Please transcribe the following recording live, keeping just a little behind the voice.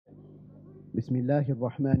بسم الله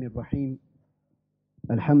الرحمن الرحيم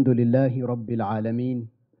الحمد لله رب العالمين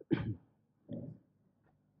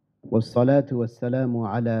والصلاة والسلام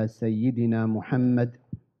على سيدنا محمد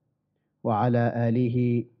وعلى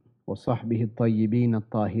آله وصحبه الطيبين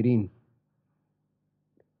الطاهرين.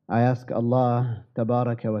 I ask Allah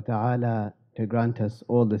Tabaraka wa Ta'ala to grant us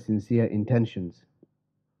all the sincere intentions.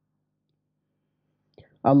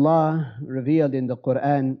 Allah revealed in the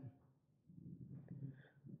Quran,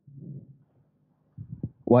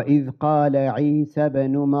 وَإِذْ قَالَ عِيسَى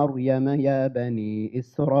بْنُ مَرْيَمَ يَا بَنِي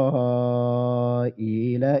إِسْرَائِيلَ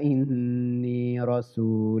إِنِّي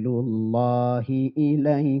رَسُولُ اللَّهِ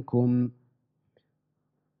إِلَيْكُمْ.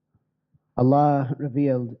 Allah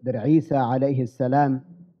revealed that Isa alayhi salam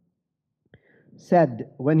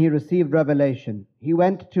said when he received revelation, he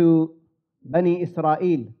went to Bani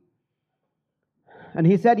Israel and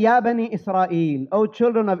he said, Ya Bani Israel, O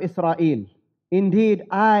children of Israel, indeed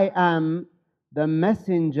I am the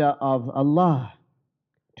messenger of Allah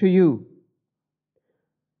to you.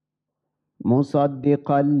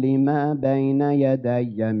 مُصَدِّقًا لِمَا بَيْنَ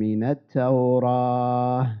يَدَيَّ مِنَ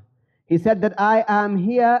التَّوْرَاةِ. He said that I am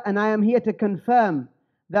here and I am here to confirm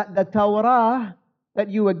that the Torah that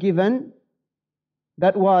you were given,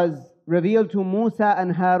 that was revealed to Musa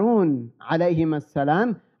and Harun alayhim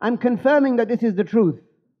as-salam, I'm confirming that this is the truth.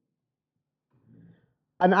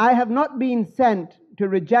 And I have not been sent to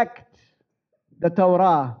reject the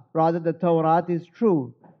Torah, rather the Torah is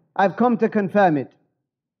true. I've come to confirm it.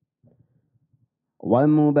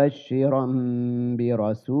 وَمُبَشِّرًا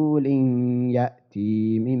بِرَسُولٍ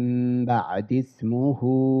يَأْتِي مِن بَعْدِ اسْمُهُ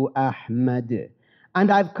أَحْمَدُ.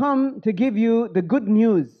 And I've come to give you the good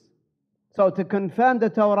news. So to confirm the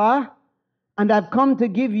Torah, and I've come to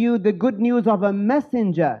give you the good news of a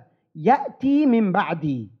messenger, يَأْتِي مِن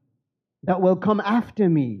بَعْدِ, that will come after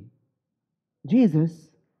me. Jesus,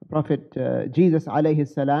 Prophet Jesus alayhi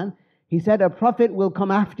salam, he said, a prophet will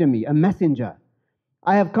come after me, a messenger.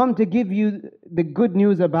 I have come to give you the good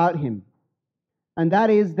news about him. And that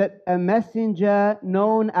is that a messenger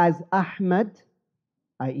known as Ahmad,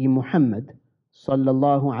 i.e. Muhammad,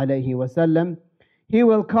 sallallahu alayhi wasallam, he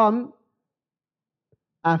will come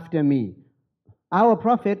after me. Our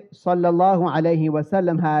Prophet sallallahu alayhi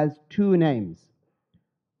wasallam has two names,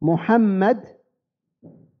 Muhammad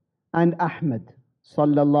and Ahmad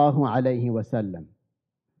sallallahu alayhi wasallam.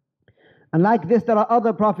 And like this, there are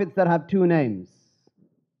other prophets that have two names,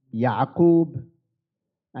 Yaqub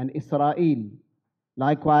and Israel.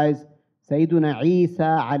 Likewise, Sayyiduna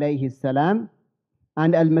Isa alayhi salam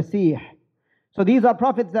and Al-Masih. So these are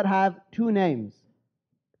prophets that have two names.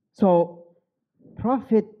 So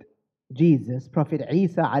Prophet Jesus, Prophet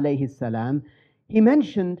Isa alayhi salam, he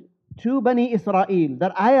mentioned to Bani Israel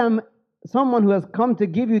that I am someone who has come to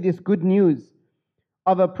give you this good news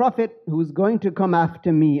of a prophet who's going to come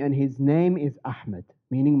after me, and his name is Ahmad,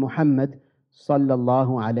 meaning Muhammad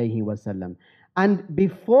sallallahu alayhi wasallam. And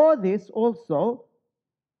before this also,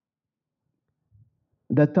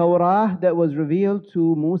 the Torah that was revealed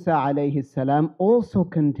to Musa alayhi salam also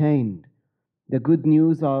contained the good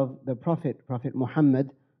news of the Prophet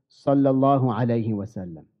Muhammad sallallahu alayhi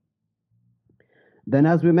wasallam. Then,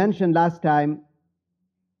 as we mentioned last time,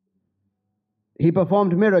 he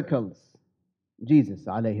performed miracles, Jesus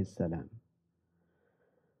alayhi salam.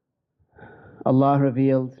 Allah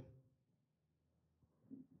revealed,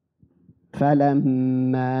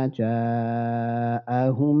 فَلَمَّا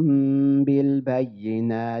جَاءَهُم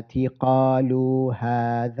بِالْبَيِّنَاتِ قَالُوا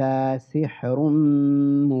هَذَا سِحْرٌ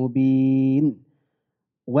مُبِينٌ.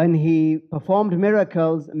 When he performed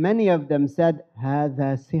miracles, many of them said,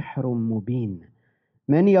 هَذَا سِحْرٌ مُبِينٌ.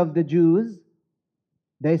 Many of the Jews,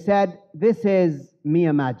 they said, this is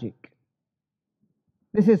mere magic.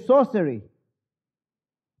 This is sorcery.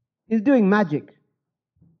 He's doing magic.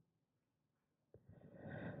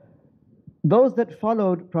 Those that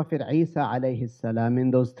followed Prophet Isa alayhi salam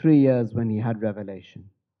in those 3 years when he had revelation,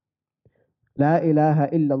 La ilaha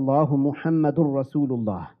illallah Muhammadur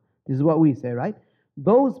Rasulullah. This is what we say, right?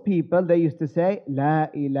 Those people, they used to say, La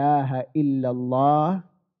ilaha illallah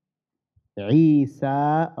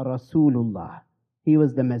Isa Rasulullah. He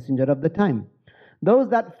was the messenger of the time. Those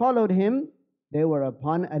that followed him, they were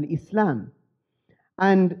upon al-Islam.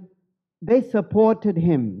 And they supported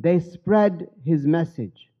him. They spread his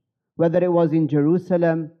message, whether it was in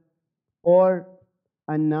Jerusalem or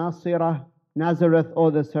An-Nasirah, Nazareth,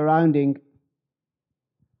 or the surrounding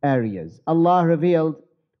areas. Allah revealed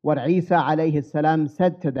what Isa alayhi salam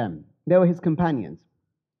said to them. They were his companions.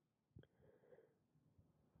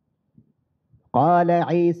 قال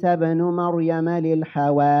عيسى بن مريم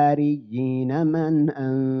للحواريين من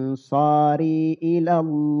أنصاري إلى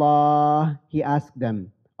الله. He asked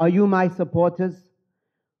them, are you my supporters?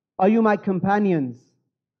 Are you my companions?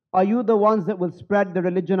 Are you the ones that will spread the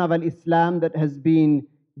religion of Islam that has been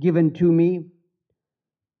given to me?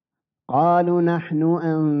 قالوا نحن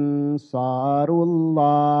أنصار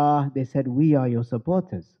الله. They said, we are your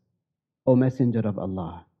supporters, O Messenger of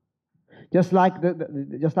Allah. Just like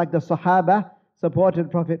the Sahaba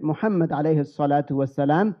supported Prophet Muhammad alayhi salatu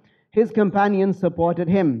wasalam, his companions supported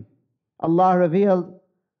him. Allah revealed,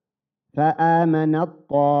 فآمنت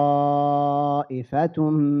طائفة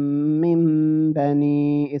من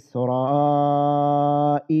بني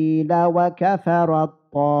إسرائيل وكفرت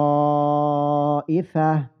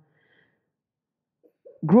طائفة.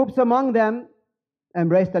 Groups among them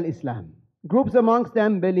embraced al-Islam. Groups amongst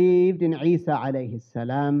them believed in Isa alayhi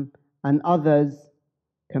salam, and others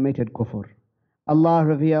committed kufr. Allah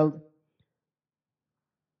revealed,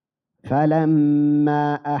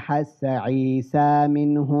 فَلَمَّا أَحَسَّ عِيسَى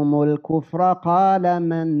مِنْهُمُ الْكُفْرَ قَالَ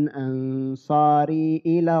مَنْ أَنصَارِي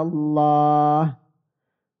إِلَى اللَّهِ.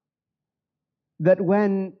 That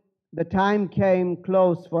when the time came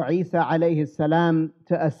close for Isa alayhi salam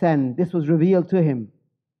to ascend, this was revealed to him.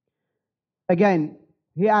 Again,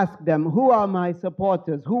 he asked them, who are my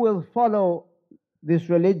supporters? Who will follow this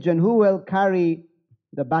religion? Who will carry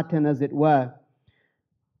the baton, as it were?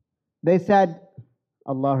 They said,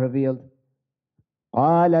 Allah revealed,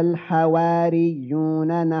 قال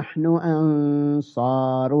الحواريون نحن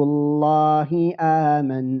أنصار الله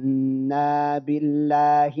آمنا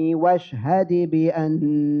بالله واشهد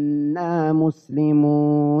بأننا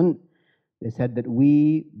مسلمون. They said that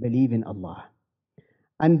we believe in Allah.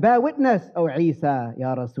 And bear witness, O Isa,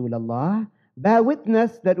 Ya Rasulullah, bear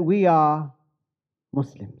witness that we are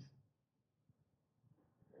Muslims.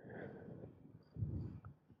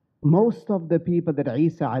 Most of the people that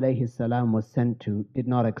Isa alayhi salam was sent to did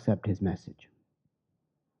not accept his message.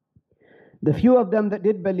 The few of them that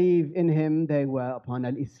did believe in him, they were upon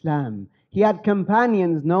al-Islam. He had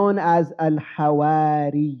companions known as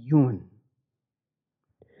al-Hawariyun.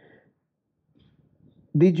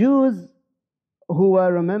 The Jews who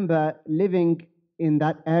were, remember, living in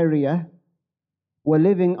that area were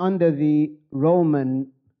living under the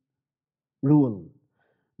Roman rule.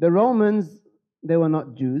 The Romans, they were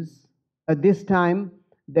not Jews. At this time,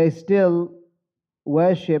 they still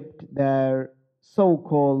worshipped their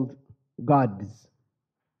so-called gods.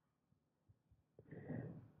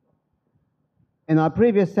 In our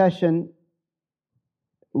previous session,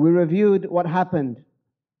 we reviewed what happened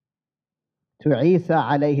to Isa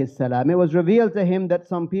alayhi salam. It was revealed to him that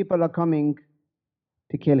some people are coming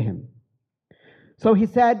to kill him. So he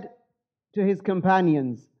said to his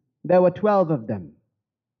companions, there were 12 of them.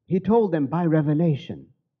 He told them by revelation.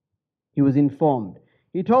 He was informed.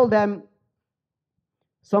 He told them,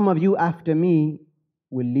 some of you after me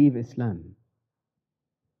will leave Islam.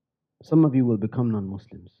 Some of you will become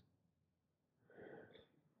non-Muslims.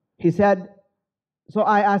 He said, so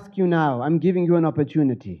I ask you now, I'm giving you an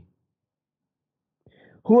opportunity.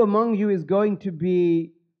 Who among you is going to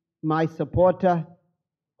be my supporter?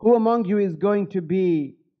 Who among you is going to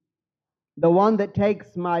be the one that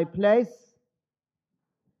takes my place?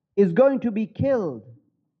 Is going to be killed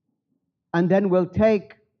and then will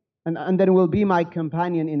take and then will be my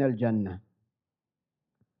companion in Al-Jannah.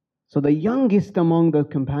 So the youngest among the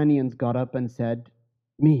companions got up and said,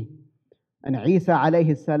 me. And Isa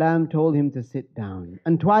alayhi salam told him to sit down.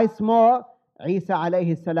 And twice more, Isa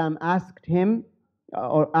alayhi salam asked him,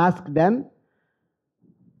 or asked them,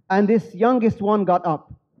 and this youngest one got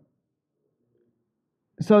up.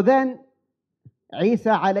 So then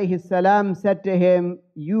Isa alayhi salam said to him,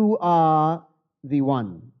 you are the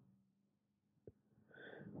one.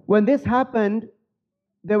 When this happened,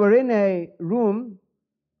 they were in a room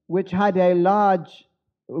which had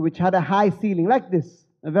a high ceiling, like this,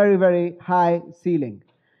 a very, very high ceiling.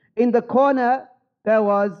 In the corner, there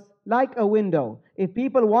was like a window. If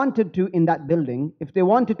people wanted to, in that building, if they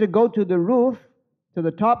wanted to go to the roof, to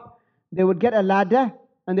the top, they would get a ladder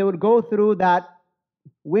and they would go through that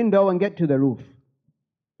window and get to the roof.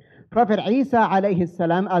 Prophet Isa alayhi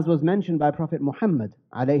salam, as was mentioned by Prophet Muhammad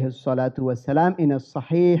alayhi salatu wasalam in a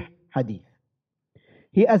Sahih hadith,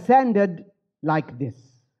 he ascended like this.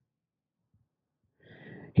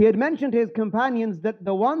 He had mentioned to his companions that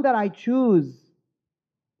the one that I choose,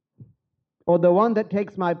 or the one that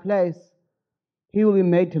takes my place, he will be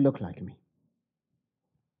made to look like me.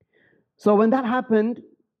 So when that happened,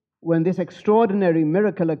 when this extraordinary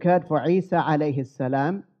miracle occurred for Isa alayhi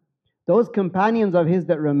salam, those companions of his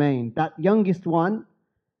that remained, that youngest one,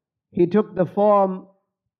 he took the form,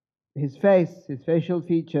 his face, his facial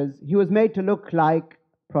features, he was made to look like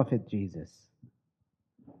Prophet Jesus,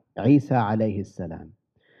 Isa alayhi salam.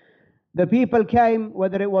 The people came,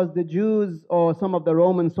 whether it was the Jews or some of the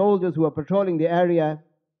Roman soldiers who were patrolling the area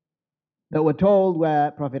that were told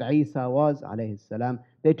where Prophet Isa was alayhi salam,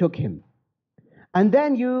 they took him. And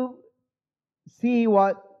then you see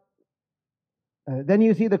the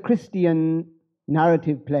Christian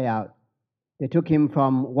narrative play out. They took him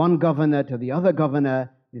from one governor to the other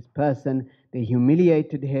governor, this person. They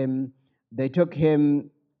humiliated him. They took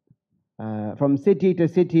him from city to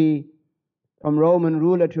city, from Roman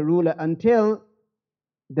ruler to ruler, until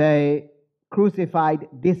they crucified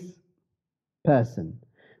this person.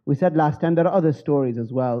 We said last time there are other stories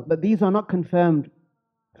as well, but these are not confirmed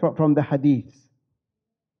from the hadiths.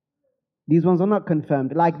 These ones are not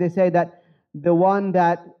confirmed. Like they say that the one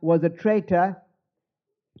that was a traitor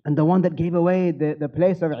and the one that gave away the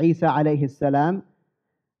place of Isa alayhi salam,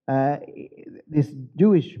 this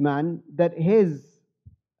Jewish man, that he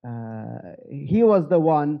was the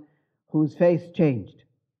one whose face changed.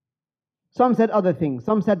 Some said other things.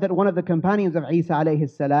 Some said that one of the companions of Isa alayhi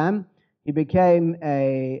salam, he became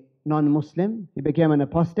a non-Muslim, he became an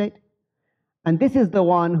apostate, and this is the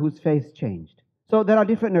one whose face changed. So there are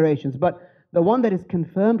different narrations, but the one that is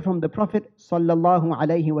confirmed from the Prophet sallallahu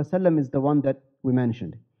alaihi wasallam is the one that we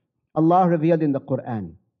mentioned. Allah revealed in the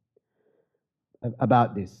Quran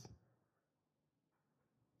about this.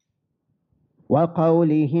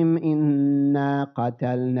 وَقَوْلِهِمْ إِنَّا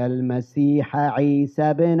قَتَلْنَا الْمَسِيحَ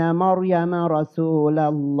عِيسَى بْنَ مَرْيَمَ رَسُولَ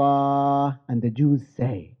اللَّهِ. And the Jews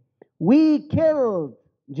say, we killed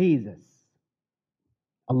Jesus.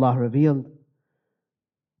 Allah revealed,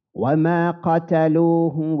 وَمَا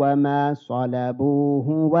قَتَلُوهُ وَمَا صَلَبُوهُ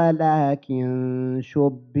وَلَكِنْ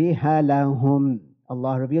شُبِّهَ لَهُمْ.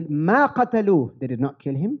 Allah revealed, مَا قَتَلُوهُ, they did not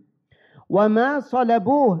kill him. وَمَا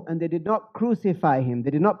صَلَبُوهُ, and they did not crucify him,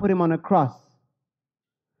 they did not put him on a cross.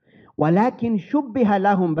 وَلَكِنْ شُبِّهَ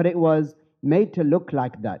لَهُمْ, but it was made to look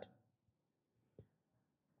like that.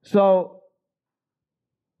 So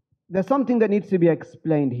there's something that needs to be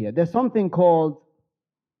explained here. There's something called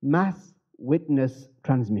mass witness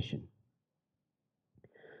transmission.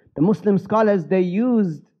 The Muslim scholars, they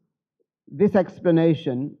used this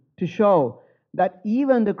explanation to show that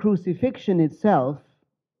even the crucifixion itself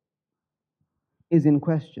is in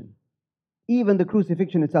question. Even the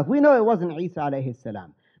crucifixion itself. We know it wasn't Isa alayhi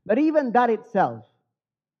salam, but even that itself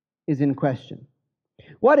is in question.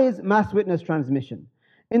 What is mass witness transmission?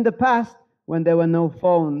 In the past, when there were no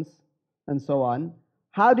phones and so on,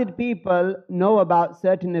 how did people know about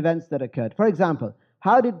certain events that occurred? For example,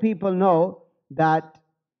 how did people know that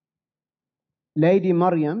Lady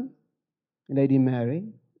Maryam, Lady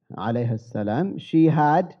Mary, alayhi salam, she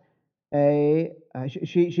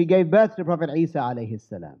gave birth to Prophet Isa alayhi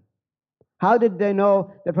salam? How did they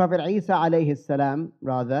know that Prophet Isa alayhi salam,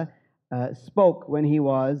 spoke when he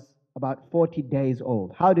was about 40 days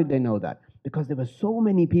old? How did they know that? Because there were so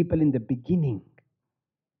many people in the beginning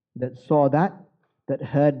that saw that, that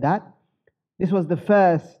heard that. This was the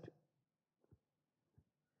first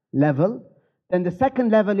level. Then the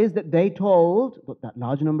second level is that they told, that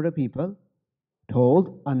large number of people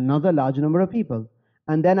told another large number of people.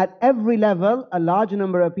 And then at every level, a large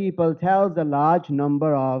number of people tells a large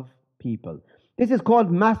number of people. This is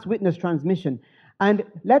called mass witness transmission. And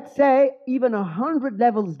let's say even 100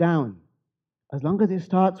 levels down, as long as it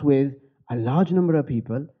starts with a large number of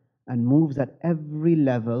people and moves at every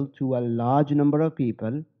level to a large number of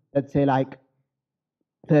people, let's say like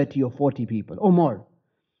 30 or 40 people or more,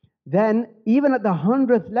 then even at the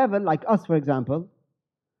 100th level, like us for example,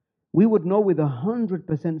 we would know with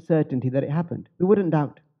 100% certainty that it happened. We wouldn't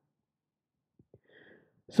doubt.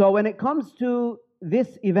 So when it comes to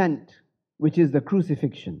this event, which is the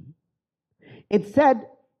crucifixion, it's said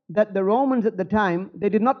that the Romans at the time, they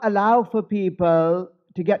did not allow for people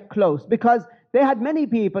to get close because they had many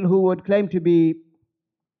people who would claim to be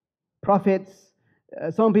prophets,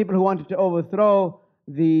 some people who wanted to overthrow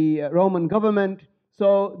the Roman government,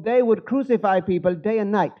 so they would crucify people day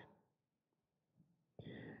and night.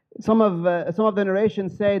 Some of the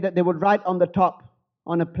narrations say that they would write on the top,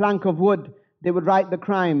 on a plank of wood, they would write the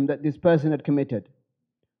crime that this person had committed.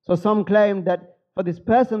 So some claimed that for this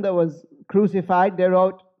person that was crucified, they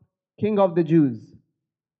wrote, King of the Jews.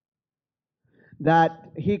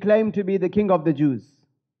 That he claimed to be the King of the Jews,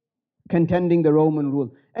 contending the Roman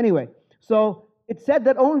rule. Anyway, so it said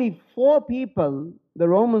that only 4 people, the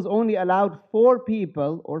Romans only allowed 4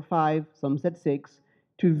 people, or 5, some said 6,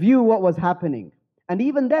 to view what was happening. And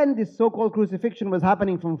even then, this so-called crucifixion was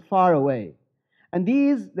happening from far away. And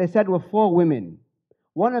these, they said, were 4 women.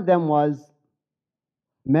 One of them was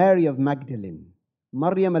Mary of Magdalene,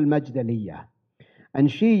 Maryam al-Majdaliyah.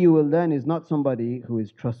 And she, you will learn, is not somebody who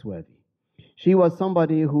is trustworthy. She was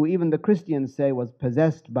somebody who even the Christians say was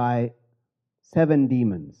possessed by 7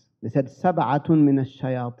 demons. They said, Sab'atun min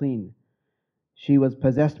ash-shayateen. She was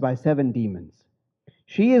possessed by 7 demons.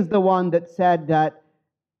 She is the one that said that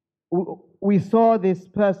we saw this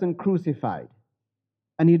person crucified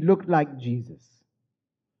and he looked like Jesus.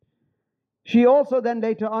 She also then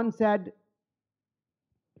later on said,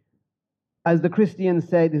 as the Christians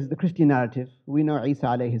say, this is the Christian narrative, we know Isa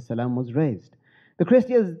alayhi salam was raised. The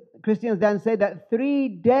Christians then say that 3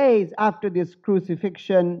 days after this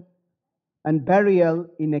crucifixion and burial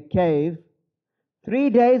in a cave, 3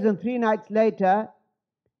 days and 3 nights later,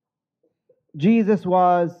 Jesus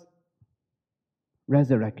was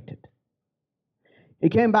resurrected. He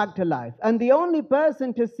came back to life. And the only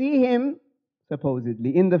person to see him,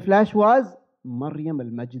 supposedly, in the flesh was Maryam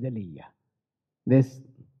al-Majdaliyah. This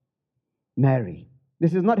Mary.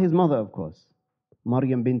 This is not his mother, of course.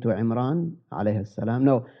 Maryam bintu Imran, alayhi salam.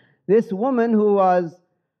 No. This woman who was,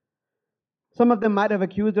 some of them might have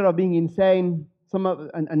accused her of being insane.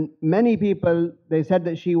 And many people, they said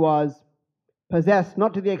that she was possessed,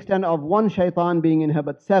 not to the extent of 1 shaitan being in her,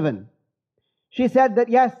 but 7. She said that,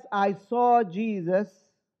 yes, I saw Jesus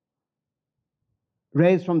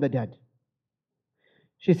raised from the dead.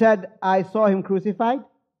 She said, I saw him crucified.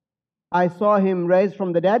 I saw him raised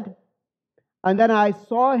from the dead. And then I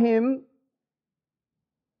saw him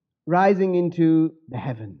rising into the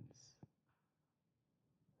heavens.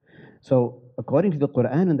 So, according to the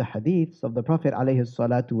Quran and the Hadiths of the Prophet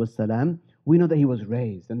ﷺ, we know that he was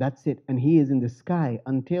raised, and that's it. And he is in the sky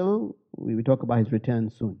until we talk about his return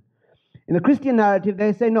soon. In the Christian narrative,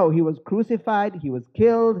 they say, no, he was crucified, he was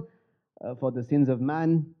killed for the sins of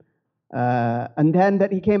man, and then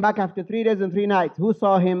that he came back after 3 days and 3 nights. Who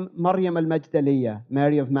saw him? Maryam al-Majdaliyah,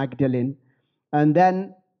 Mary of Magdalene. And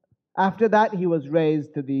then after that, he was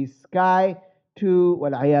raised to the sky to,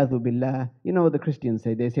 wal-'ayadhu billah. You know what the Christians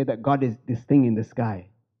say? They say that God is this thing in the sky.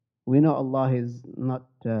 We know Allah is not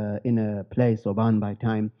in a place or bound by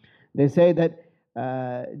time. They say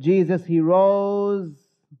that Jesus, he rose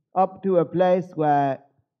up to a place where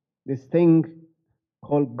this thing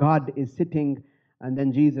called God is sitting, and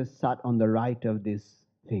then Jesus sat on the right of this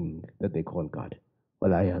thing that they call God.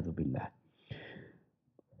 Wal-'ayadhu billah.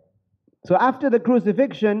 So after the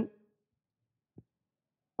crucifixion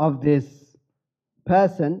of this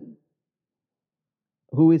person,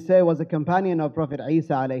 who we say was a companion of Prophet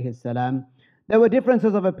Isa alayhi salam, there were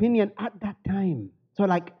differences of opinion at that time. So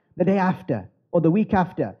like the day after or the week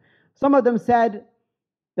after. Some of them said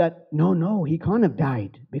that, no, he can't have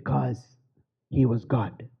died because he was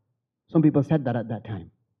God. Some people said that at that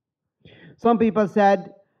time. Some people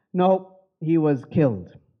said, no, he was killed.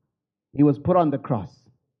 He was put on the cross.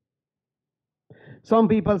 Some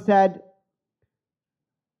people said,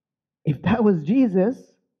 if that was Jesus,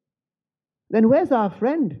 then where's our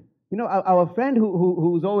friend? You know, our friend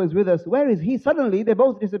who's always with us, where is he? Suddenly, they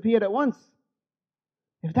both disappeared at once.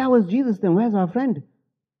 If that was Jesus, then where's our friend?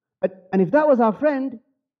 And if that was our friend,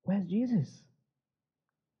 where's Jesus?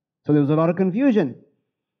 So there was a lot of confusion.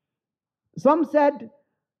 Some said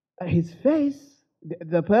his face,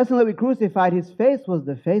 the person that we crucified, his face was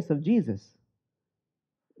the face of Jesus.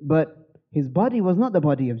 But his body was not the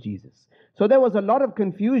body of Jesus. So there was a lot of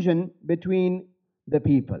confusion between the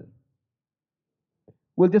people.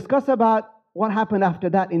 We'll discuss about what happened after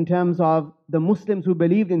that in terms of the Muslims who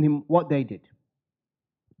believed in him, what they did.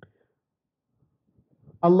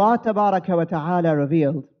 Allah Tabaraka wa Ta'ala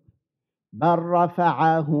revealed, بَلْ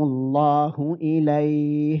رَفَعَهُ اللَّهُ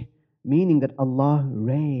إِلَيْهِ, meaning that Allah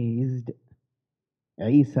raised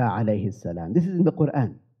Isa alayhi salam. This is in the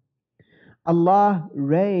Quran. Allah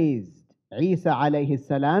raised Isa alayhi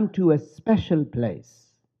salam to a special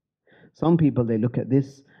place. Some people, they look at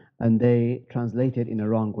this and they translate it in a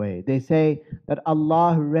wrong way. They say that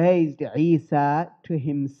Allah raised Isa to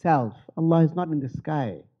himself. Allah is not in the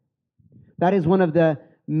sky. That is one of the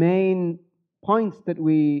main points that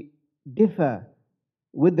we differ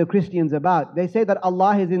with the Christians about. They say that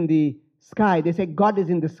Allah is in the sky. They say God is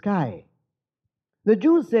in the sky. The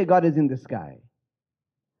Jews say God is in the sky.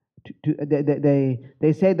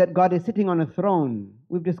 They say that God is sitting on a throne.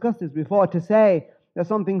 We've discussed this before. To say that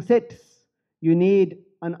something sits, you need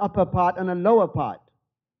an upper part and a lower part.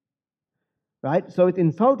 Right? So it's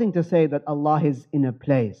insulting to say that Allah is in a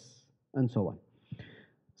place, and so on.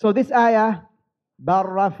 So this ayah, بَلْ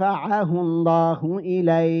رَفَعَهُ اللَّهُ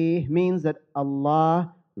إِلَيْهِ, means that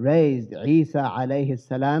Allah raised Isa alayhi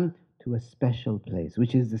salam to a special place,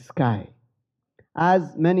 which is the sky.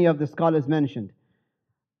 As many of the scholars mentioned,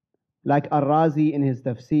 like Ar-Razi in his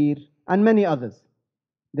tafsir, and many others.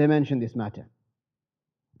 They mention this matter.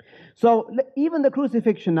 So even the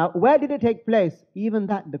crucifixion now, where did it take place? Even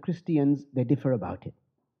that, the Christians, they differ about it.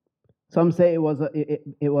 Some say it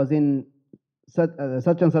was in such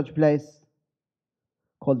and such place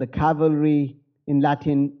called the Cavalry in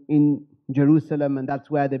Latin in Jerusalem, and that's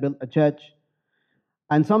where they built a church.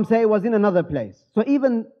 And some say it was in another place. So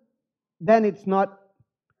even then it's not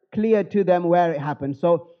clear to them where it happened.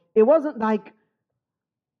 So it wasn't like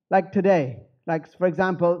today. Like, for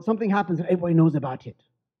example, something happens and everybody knows about it.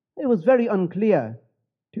 It was very unclear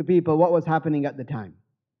to people what was happening at the time.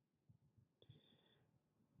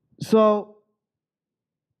 So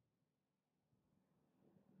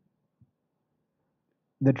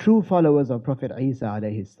the true followers of Prophet Isa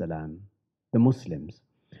alayhi salam, the Muslims,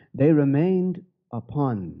 they remained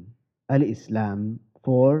upon al-Islam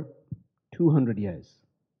for 200 years.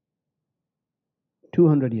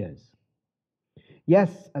 200 years.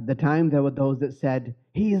 Yes, at the time there were those that said,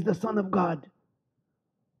 he is the Son of God,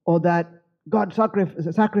 or that God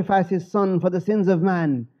sacrificed his Son for the sins of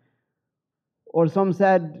man, or some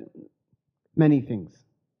said many things,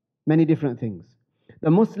 many different things.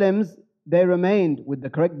 The Muslims, they remained with the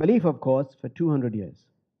correct belief, of course, for 200 years.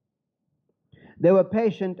 They were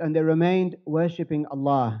patient and they remained worshipping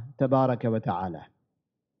Allah tabaraka wa ta'ala.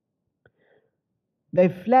 They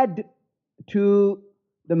fled to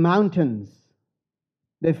the mountains.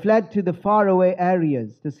 They fled to the faraway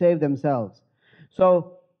areas to save themselves.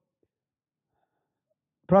 So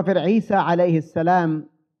Prophet Isa alayhi salam,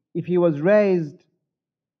 if he was raised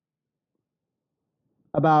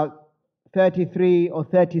about 33 or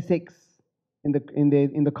 36 in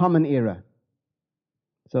the common era.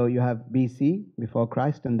 So you have BC, before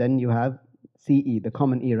Christ, and then you have CE, the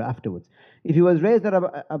common era afterwards. If he was raised at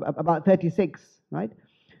about 36, right?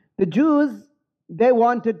 The Jews, they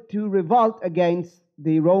wanted to revolt against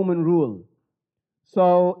the Roman rule.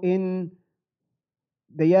 So in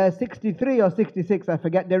the year 63 or 66, I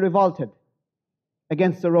forget, they revolted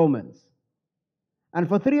against the Romans. And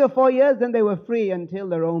for 3 or 4 years, then they were free until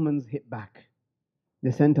the Romans hit back.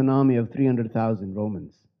 They sent an army of 300,000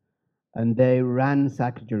 Romans, and they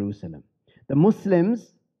ransacked Jerusalem. The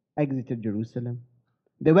Muslims exited Jerusalem.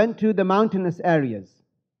 They went to the mountainous areas,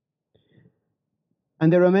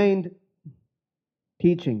 and they remained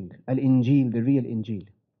teaching Al-Injil, the real Injil.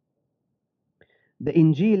 The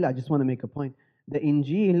Injil, I just want to make a point, the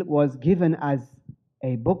Injil was given as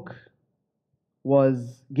a book,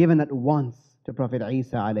 was given at once to Prophet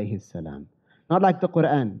Isa alayhi salam. Not like the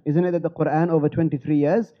Quran. Isn't it that the Quran over 23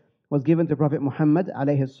 years was given to Prophet Muhammad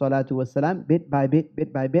alayhi salatu wasalam, bit by bit,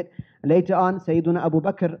 bit by bit. And later on, Sayyiduna Abu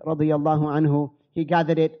Bakr radiyallahu anhu, he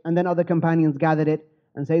gathered it, and then other companions gathered it,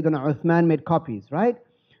 and Sayyiduna Uthman made copies, right?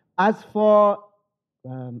 As for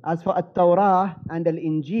At-Tawrah and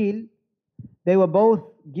Al-Injil, they were both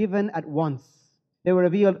given at once. They were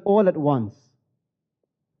revealed all at once.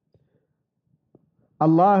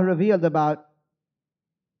 Allah revealed about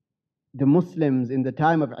the Muslims in the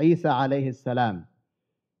time of Isa alayhi salam.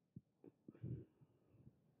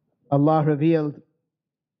 Allah revealed,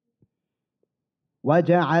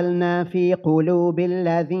 وَجَعَلْنَا فِي قُلُوبِ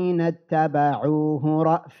الَّذِينَ اتَّبَعُوهُ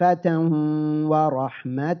رَأْفَةً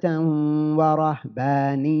وَرَحْمَةً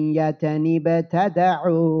وَرَهْبَانِيَّةً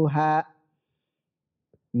ابْتَدَعُوهَا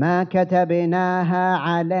مَا كَتَبْنَاهَا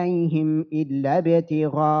عَلَيْهِمْ إِلَّا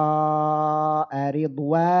ابْتِغَاءَ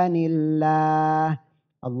رِضْوَانِ اللَّهِ.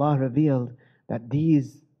 Allah revealed that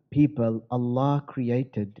these people, Allah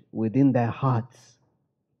created within their hearts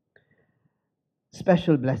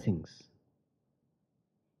special blessings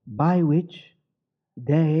by which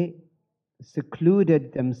they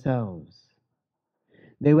secluded themselves.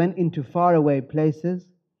 They went into faraway places.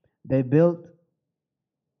 They built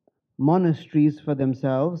monasteries for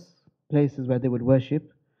themselves, places where they would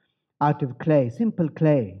worship, out of clay, simple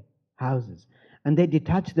clay houses. And they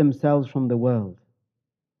detached themselves from the world,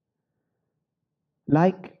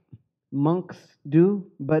 like monks do,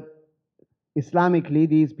 but Islamically,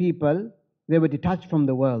 these people, they were detached from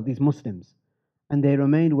the world, these Muslims, and they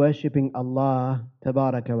remained worshipping Allah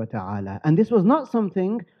tabaraka wa ta'ala. And this was not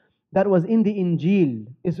something that was in the Injil.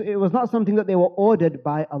 It was not something that they were ordered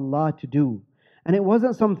by Allah to do. And it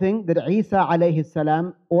wasn't something that Isa alayhi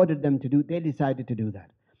salam ordered them to do. They decided to do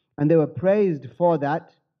that. And they were praised for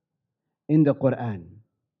that in the Quran.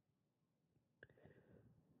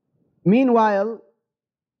 Meanwhile,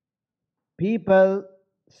 people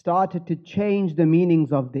started to change the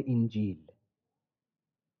meanings of the Injil,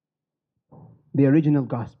 the original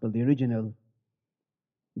gospel, the original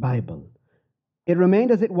Bible. It remained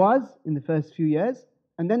as it was in the first few years,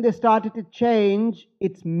 and then they started to change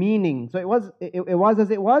its meaning. So it was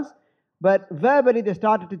as it was, but verbally they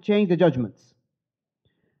started to change the judgments.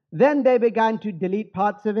 Then they began to delete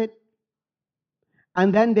parts of it,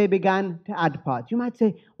 and then they began to add parts. You might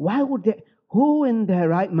say, why would they, who in their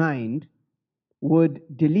right mind would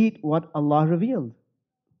delete what Allah revealed,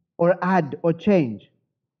 or add or change?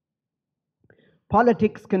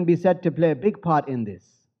 Politics can be said to play a big part in this.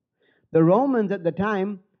 The Romans at the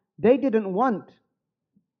time, they didn't want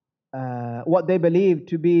what they believed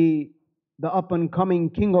to be the up-and-coming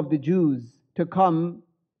king of the Jews to come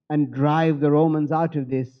and drive the Romans out of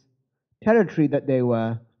this territory that they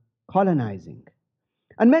were colonizing.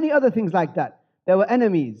 And many other things like that. There were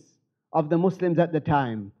enemies of the Muslims at the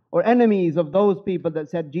time, or enemies of those people that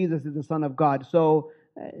said Jesus is the Son of God. So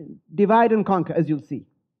divide and conquer, as you'll see.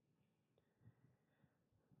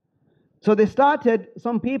 So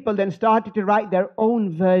some people then started to write their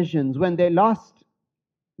own versions when they lost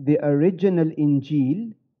the original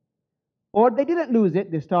Injil, or they didn't lose it,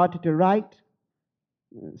 they started to write,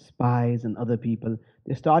 spies and other people,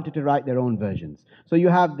 they started to write their own versions. So you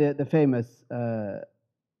have the famous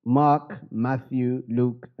Mark, Matthew,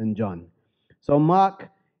 Luke, and John. So Mark,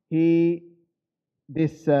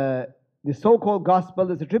 this so-called gospel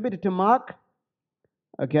that's attributed to Mark,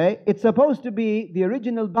 okay, it's supposed to be the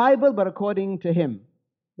original Bible, but according to him.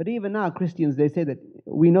 But even now, Christians, they say that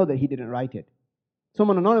we know that he didn't write it.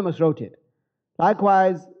 Someone anonymous wrote it.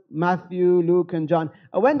 Likewise, Matthew, Luke, and John.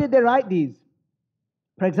 When did they write these?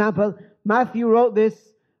 For example, Matthew wrote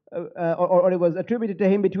this, or it was attributed to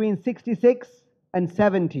him between 66 and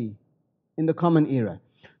 70 in the Common Era.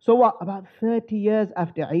 So what? About 30 years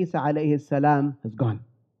after Isa alayhi salam has gone.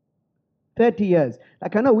 30 years.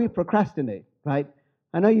 Like, I know we procrastinate, right?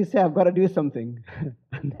 I know you say, I've got to do something.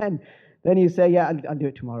 And then you say, yeah, I'll do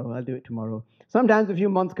it tomorrow. I'll do it tomorrow. Sometimes a few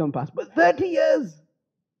months come past. But 30 years!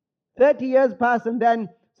 30 years pass, and then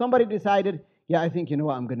somebody decided, yeah, I think, you know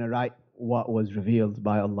what, I'm going to write what was revealed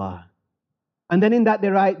by Allah. And then in that they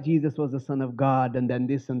write, Jesus was the Son of God, and then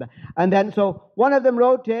this and that. And then, so one of them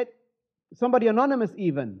wrote it, somebody anonymous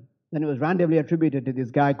even. Then it was randomly attributed to this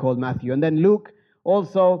guy called Matthew. And then Luke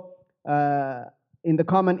also, in the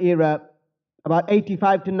Common Era, about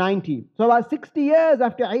 85 to 90. So about 60 years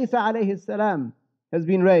after Isa alayhi salam has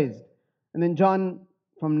been raised. And then John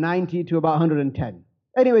from 90 to about 110.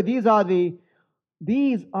 Anyway, these are the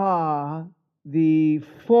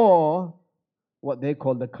four, what they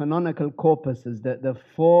call the canonical corpuses, the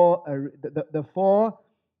four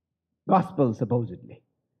Gospels, supposedly.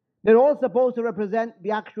 They're all supposed to represent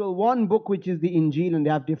the actual one book, which is the Injil, and they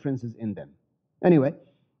have differences in them. Anyway,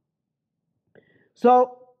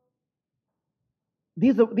 so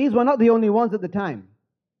these were not the only ones at the time.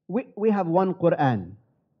 We have one Quran.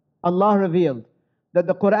 Allah revealed that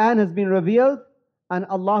the Quran has been revealed and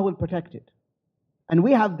Allah will protect it. And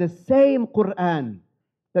we have the same Quran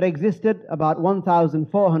that existed about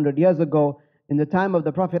 1,400 years ago in the time of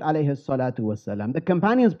the Prophet ﷺ. The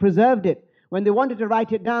companions preserved it. When they wanted to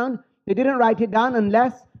write it down, they didn't write it down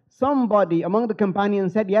unless somebody among the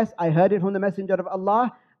companions said, yes, I heard it from the Messenger of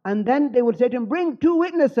Allah. And then they would say to him, bring two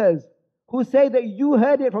witnesses who say that you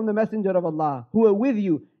heard it from the Messenger of Allah, who are with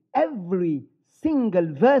you. Every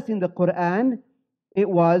single verse in the Quran, it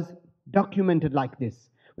was documented like this.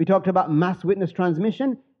 We talked about mass witness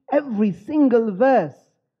transmission. Every single verse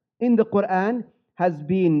in the Quran has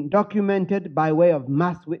been documented by way of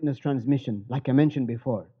mass witness transmission, like I mentioned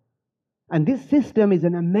before. And this system is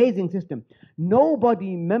an amazing system.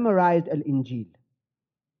 Nobody memorized Al-Injil.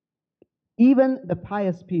 Even the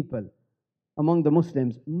pious people among the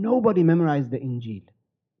Muslims, nobody memorized the Injil.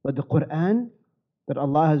 But the Quran that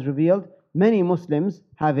Allah has revealed, many Muslims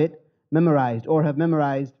have it memorized or have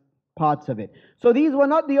memorized parts of it. So these were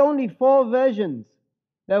not the only four versions.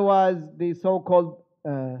 There was the so-called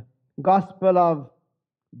Gospel of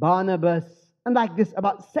Barnabas, and like this,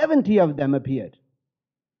 about 70 of them appeared,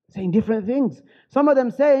 saying different things. Some of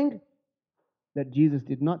them saying that Jesus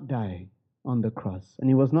did not die on the cross, and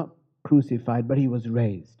he was not crucified, but he was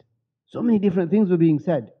raised. So many different things were being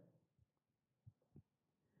said.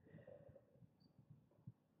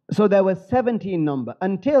 So there were 70 in number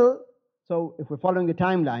until, so if we're following the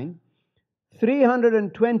timeline,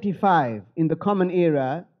 325 in the Common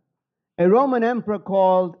Era, a Roman emperor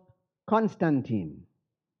called Constantine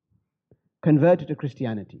converted to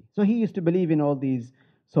Christianity. So he used to believe in all these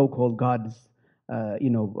so-called gods,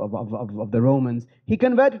 of the Romans. He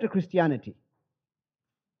converted to Christianity.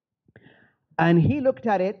 And he looked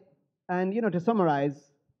at it, and, to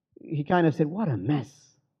summarize, he kind of said, what a mess.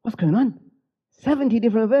 What's going on? 70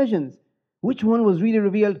 different versions. Which one was really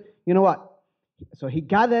revealed? You know what? So he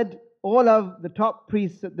gathered all of the top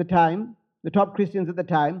priests at the time, the top Christians at the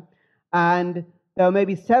time, and there were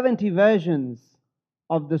maybe 70 versions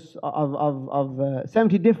of this,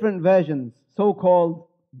 70 different versions, so-called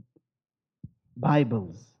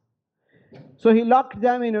Bibles. So he locked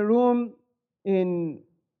them in a room in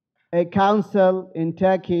a council in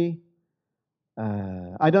Turkey.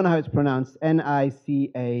 I don't know how it's pronounced,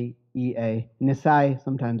 Nicaea, Nisai,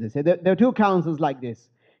 sometimes they say. There are two councils like this.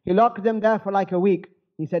 He locked them there for like a week.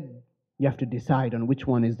 He said, you have to decide on which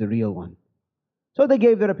one is the real one. So they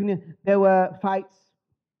gave their opinion. There were fights.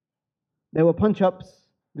 There were punch-ups.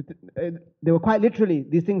 They were quite literally,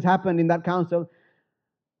 these things happened in that council.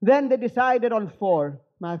 Then they decided on 4,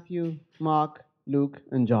 Matthew, Mark, Luke,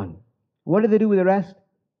 and John. What did they do with the rest?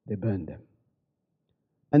 They burned them.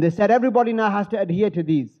 And they said everybody now has to adhere to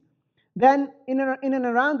these. Then in and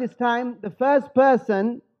around this time, the first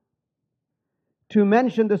person to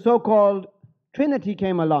mention the so-called Trinity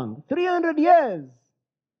came along, 300 years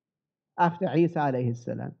after Isa alayhi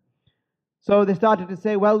salam. So they started to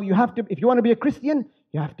say, well, you have to, if you want to be a Christian,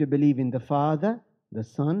 you have to believe in the Father, the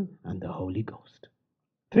Son, and the Holy Ghost.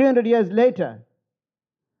 300 years later.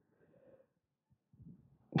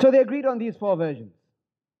 So they agreed on these 4 versions.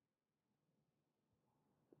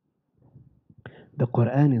 The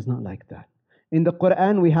Quran is not like that. In the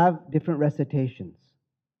Quran, we have different recitations.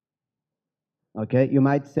 Okay, you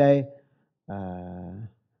might say, for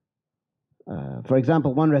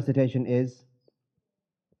example, one recitation is,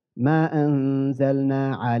 ما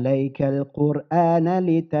أنزلنا عليك القرآن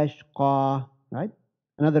لتشقى. Right?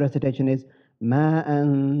 Another recitation is, ما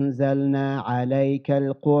أنزلنا عليك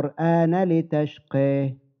القرآن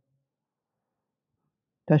لتشقى.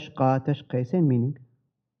 تشقى, same meaning.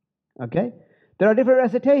 Okay? There are different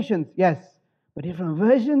recitations, yes, but different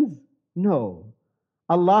versions? No.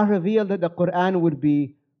 Allah revealed that the Quran would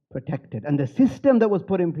be protected. And the system that was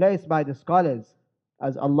put in place by the scholars,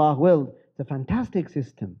 as Allah willed, it's a fantastic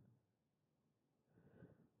system.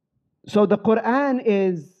 So the Quran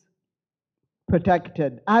is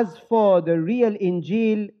protected. As for the real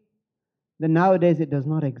Injil, then nowadays it does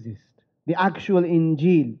not exist. The actual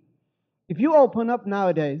Injil. If you open up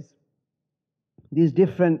nowadays these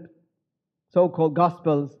different so-called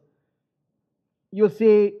Gospels, you'll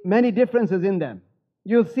see many differences in them.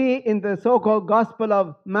 You'll see in the so-called Gospel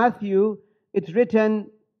of Matthew, it's written,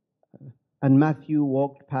 and Matthew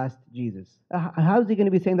walked past Jesus. How is he going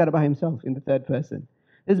to be saying that about himself in the third person?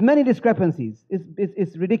 There's many discrepancies.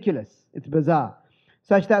 It's ridiculous. It's bizarre.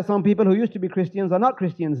 Such that some people who used to be Christians are not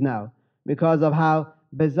Christians now because of how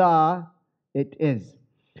bizarre it is.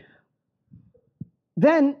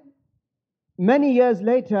 Then, many years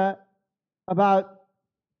later,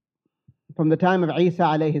 from the time of Isa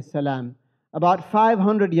alayhi salam, about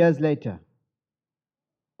 500 years later,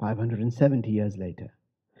 570 years later,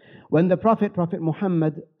 when the Prophet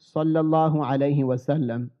Muhammad sallallahu alayhi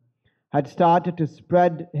wasallam had started to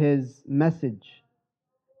spread his message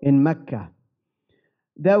in Mecca,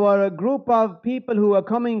 there were a group of people who were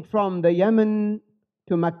coming from the Yemen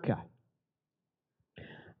to Mecca.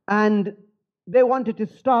 And they wanted to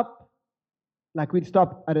stop, like we'd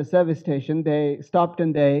stop at a service station. They stopped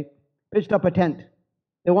and they pitched up a tent.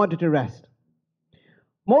 They wanted to rest.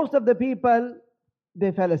 Most of the people,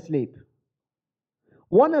 they fell asleep.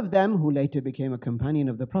 One of them, who later became a companion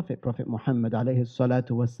of the Prophet Muhammad alayhi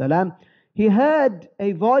salatu wassalam, he heard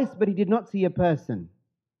a voice, but he did not see a person.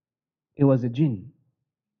 It was a jinn.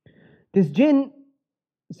 This jinn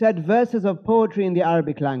said verses of poetry in the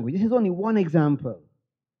Arabic language. This is only one example.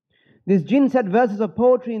 This jinn said verses of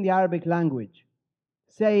poetry in the Arabic language,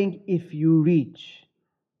 saying, if you reach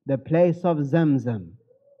the place of Zamzam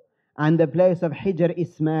and the place of Hijr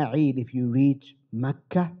Ismail, if you reach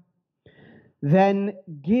Mecca, then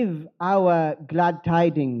give our glad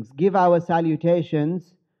tidings, give our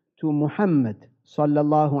salutations to Muhammad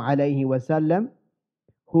sallallahu alayhi wasallam,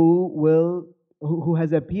 who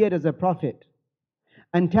has appeared as a prophet,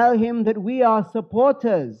 and tell him that we are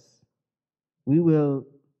supporters. We will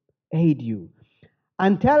aid you.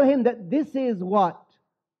 And tell him that this is what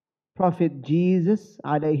Prophet Jesus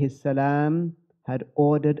alayhi salam had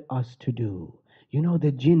ordered us to do. You know,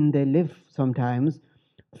 the jinn, they live sometimes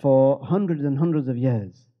for hundreds and hundreds of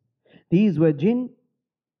years. These were jinn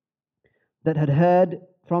that had heard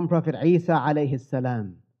from Prophet Isa alayhi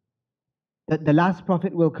salam that the last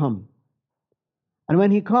prophet will come. And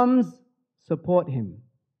when he comes, support him.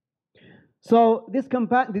 So this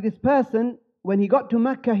person, when he got to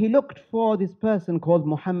Mecca, he looked for this person called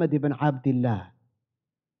Muhammad ibn Abdullah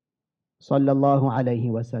sallallahu alayhi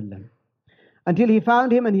wasallam, until he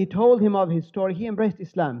found him and he told him of his story. He embraced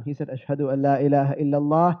Islam. He said, Ashhadu an la ilaha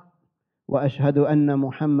illallah وأشهد أن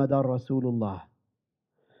محمدا رسول الله.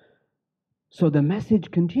 So the message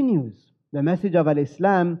continues. The message of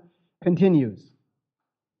Al-Islam continues.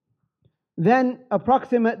 Then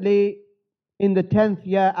approximately in the 10th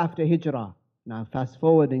year after Hijrah, now fast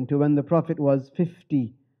forwarding to when the Prophet was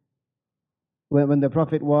 50, when the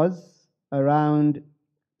Prophet was around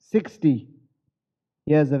 60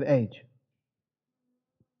 years of age,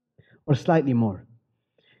 or slightly more.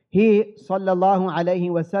 He, sallallahu alayhi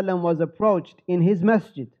wasallam, was approached in his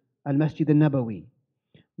masjid, al-Masjid al-Nabawi,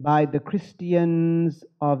 by the Christians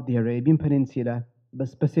of the Arabian Peninsula, but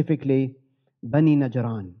specifically Bani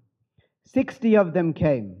Najran. 60 of them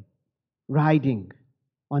came riding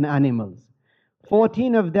on animals.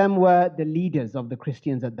 14 of them were the leaders of the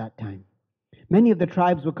Christians at that time. Many of the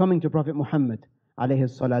tribes were coming to Prophet Muhammad alayhi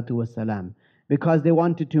salatu wasalam because they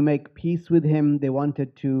wanted to make peace with him. They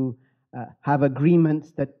wanted to have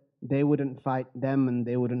agreements that they wouldn't fight them and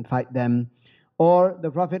they wouldn't fight them, or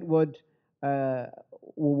the Prophet would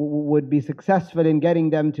be successful in getting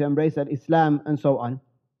them to embrace Islam and so on.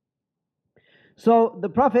 So the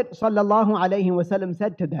Prophet sallallahu alayhi wasallam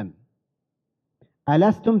said to them,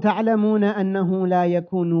 أَلَسْتُمْ تَعْلَمُونَ أَنَّهُ لَا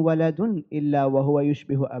يَكُونُ وَلَدٌ إِلَّا وَهُوَ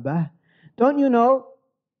يُشْبِهُ أَبَاهُ. Don't you know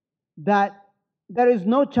that there is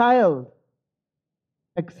no child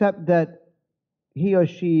except that he or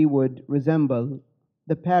she would resemble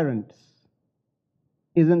the parents?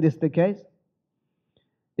 Isn't this the case?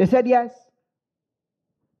 They said yes.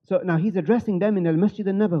 So now he's addressing them in al-Masjid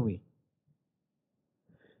al-Nabawi.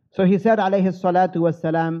 So he said alayhi salatu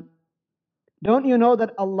wassalam, don't you know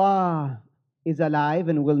that Allah is alive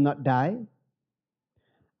and will not die?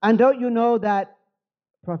 And don't you know that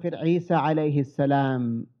Prophet Isa alayhi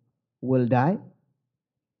salam will die?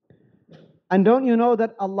 And don't you know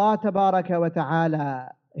that Allah tabaraka wa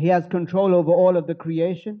ta'ala, He has control over all of the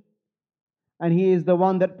creation, and He is the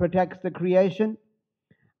one that protects the creation,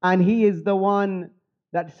 and He is the one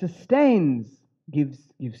that sustains, gives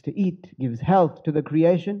to eat, gives health to the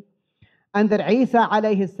creation, and that Isa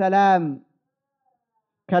alayhi salam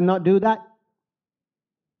cannot do that?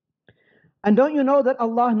 And don't you know that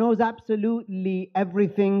Allah knows absolutely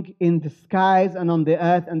everything in the skies and on the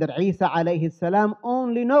earth, and that Isa alayhi salam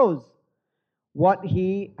only knows what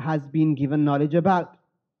he has been given knowledge about,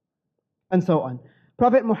 and so on.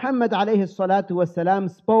 Prophet Muhammad alayhi salatu wasalam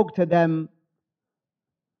spoke to them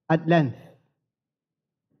at length.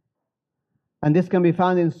 And this can be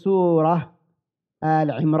found in Surah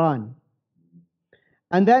Al-Imran.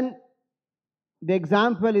 And then the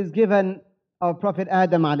example is given of Prophet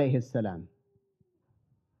Adam alayhi salam.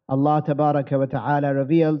 Allah tabaraka wa ta'ala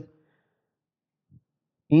revealed,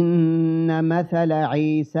 إِنَّ مَثَلَ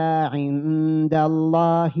عِيسَى عِنْدَ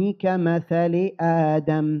اللَّهِ كَمَثَلِ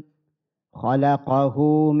آدَمَ خَلَقَهُ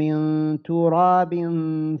مِنْ تُرَابٍ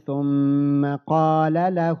ثُمَّ قَالَ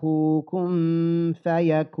لَهُ كُنْ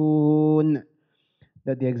فَيَكُونَ.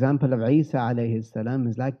 That the example of Isa alayhi salam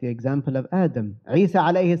is like the example of Adam. Isa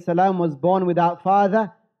alayhi salam was born without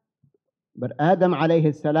father, but Adam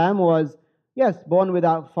alayhi salam was, yes, born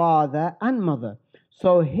without father and mother.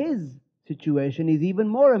 So his situation is even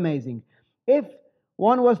more amazing. If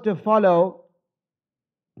one was to follow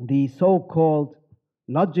the so-called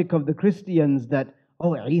logic of the Christians that,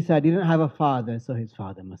 oh, Isa didn't have a father, so his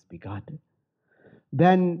father must be God,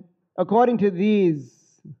 then according to these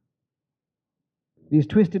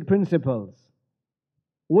twisted principles,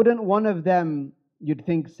 wouldn't one of them, you'd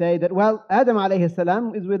think, say that, well, Adam alayhi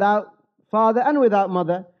salam is without father and without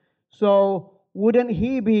mother, so wouldn't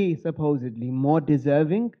he be supposedly more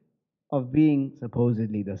deserving of being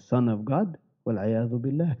supposedly the son of God? Wal-'iyadhu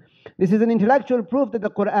billah. This is an intellectual proof that the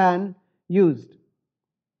Quran used.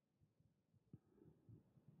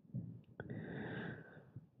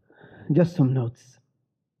 Just some notes.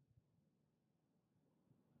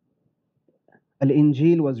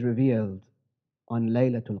 Al-Injil was revealed on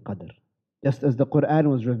Laylatul Qadr, just as the Quran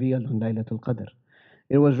was revealed on Laylatul Qadr.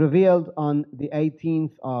 It was revealed on the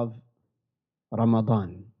 18th of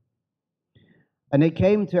Ramadan. And it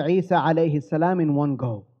came to Isa alayhi salam in one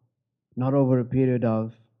go, not over a period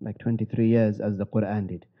of like 23 years as the Quran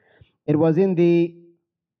did. It was in the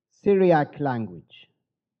Syriac language.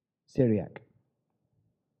 Syriac.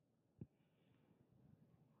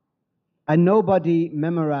 And nobody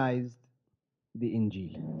memorized the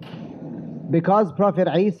Injil, because Prophet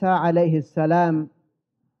Isa alayhi salam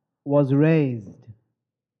was raised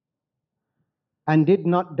and did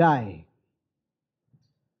not die.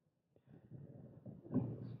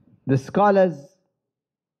 The scholars,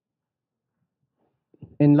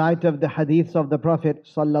 in light of the hadiths of the Prophet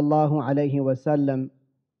sallallahu alaihi wasallam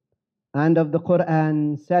and of the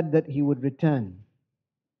Quran, said that he would return.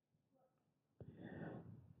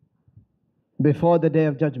 before the Day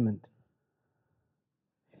of Judgment.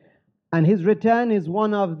 And his return is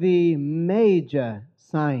one of the major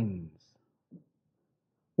signs,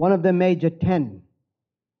 one of the major 10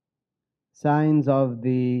 signs of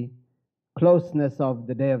the closeness of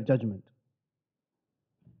the Day of Judgment.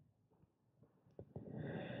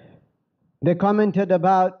 They commented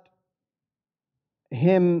about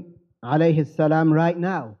him, alayhi salam, right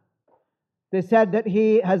now. They said that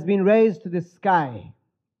he has been raised to the sky.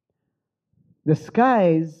 The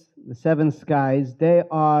skies, the 7 skies, they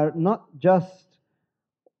are not just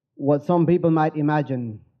what some people might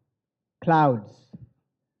imagine, clouds,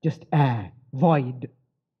 just air, void,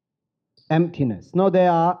 emptiness. No, they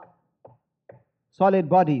are solid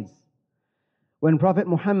bodies. When Prophet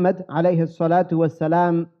Muhammad alayhi salatu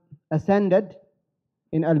wasalam ascended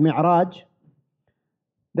in Al-Mi'raj,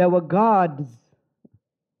 there were guards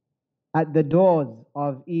at the doors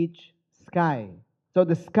of each sky. So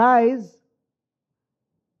the skies,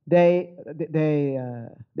 they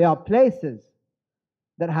are places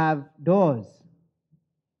that have doors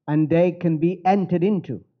and they can be entered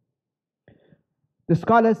into. The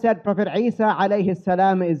scholar said Prophet Isa alayhi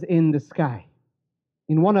salam is in the sky,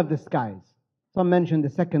 in one of the skies. Some mention the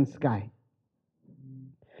 2nd sky.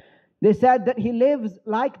 They said that he lives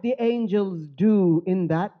like the angels do, in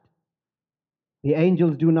that the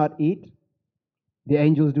angels do not eat, the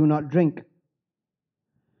angels do not drink.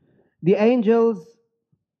 The angels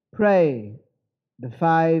pray the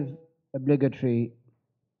 5 obligatory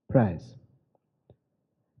prayers.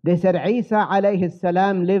 They said Isa alayhi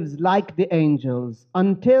salam lives like the angels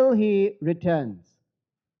until he returns.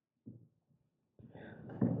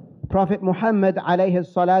 Prophet Muhammad alayhi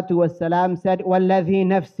salatu wasalam said, وَالَّذِي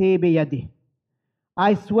نَفْسِي بِيَدِهِ,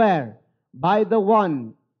 I swear by the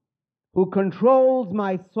one who controls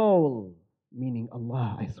my soul, meaning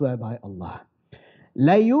Allah, I swear by Allah,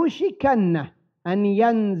 لَيُوشِكَنَّ أَنْ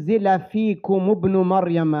يَنْزِلَ فِيكُمُ ابْنُ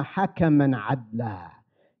مَرْيَمَ حَكَمًا عَدْلًا.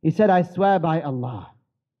 He said, I swear by Allah,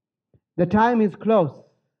 the time is close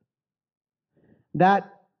that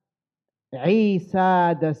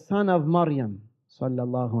Isa, the son of Maryam,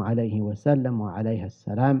 sallallahu alayhi wasallam wa alayhi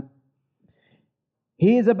salam,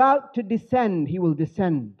 he is about to descend, he will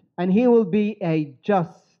descend, and he will be a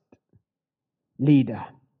just leader.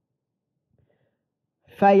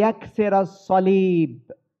 فَيَكْسِرَ الصَّلِيبِ,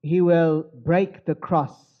 he will break the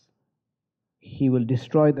cross, he will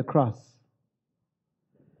destroy the cross.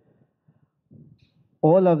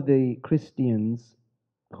 All of the Christians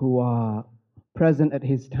who are present at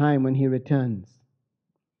his time when he returns,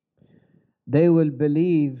 they will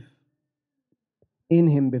believe in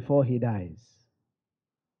him before he dies.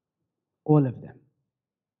 All of them.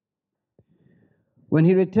 When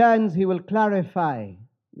he returns, he will clarify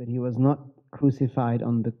that he was not crucified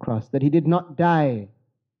on the cross, that he did not die.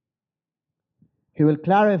 He will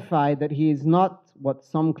clarify that he is not what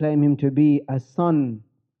some claim him to be, a son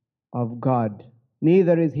of God.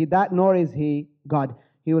 Neither is he that, nor is he God.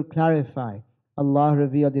 He will clarify. Allah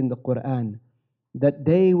revealed in the Quran that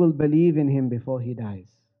they will believe in him before he dies.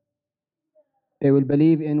 They will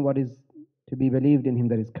believe in what is to be believed in him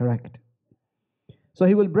that is correct. So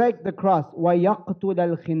he will break the cross. وَيَقْتُلَ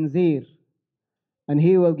الْخِنْزِيرِ, and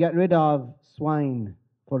he will get rid of swine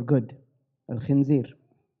for good. Al-khinzir,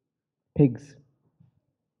 pigs.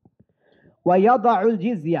 وَيَضَعُ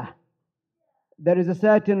الْجِزْيَةِ, there is a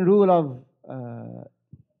certain rule of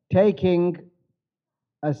taking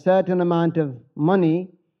a certain amount of money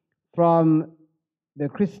from the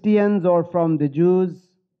Christians or from the Jews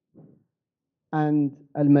and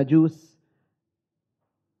al-Majus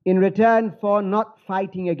in return for not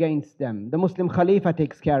fighting against them. The Muslim Khalifa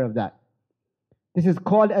takes care of that. This is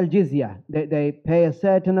called al-jizya. They pay a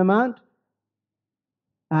certain amount,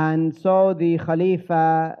 and so the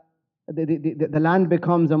Khalifa, the land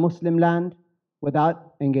becomes a Muslim land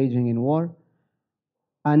without engaging in war.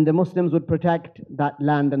 And the Muslims would protect that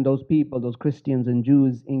land and those people, those Christians and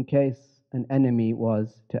Jews, in case an enemy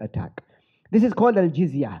was to attack. This is called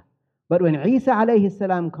al-jizya. But when Isa alayhi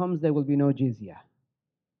salam comes, there will be no jizya.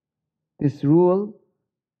 This rule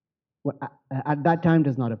at that time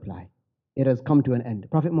does not apply. It has come to an end.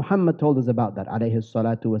 Prophet Muhammad told us about that, alayhi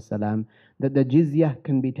salatu wasalam, that the jizya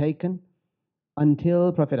can be taken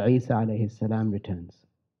until Prophet Isa alayhi salam returns.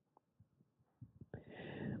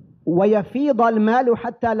 وَيَفِيضَ الْمَالُ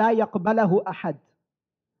حَتَّى لَا يَقْبَلَهُ أَحَدٌ,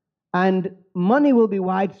 and money will be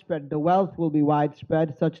widespread, the wealth will be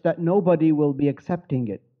widespread, such that nobody will be accepting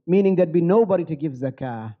it, meaning there'd be nobody to give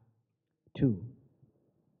zakah to.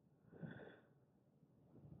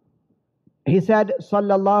 He said,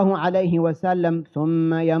 sallallahu alayhi wa sallam,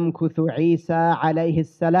 ثُمَّ يَمْكُثُ عِيسَى عَلَيْهِ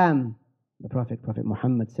السَّلَامِ The Prophet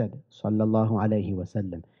Muhammad said, sallallahu alayhi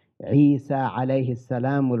wasallam, Isa alayhi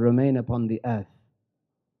salam will remain upon the earth.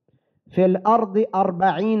 Fil ardi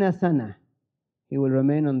arba'ina sana. He will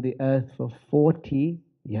remain on the earth for 40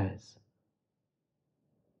 years.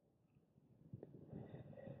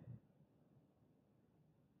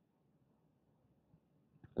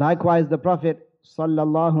 Likewise, the Prophet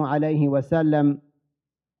sallallahu alayhi wasallam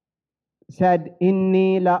said,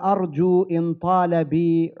 Inni la arju in tala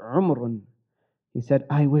bi umrun. He said,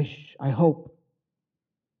 I wish, I hope.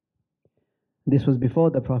 This was before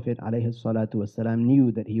the Prophet alayhi salatu wasalam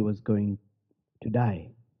knew that he was going to die.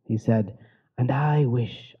 He said, and I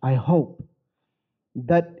wish, I hope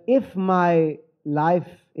that if my life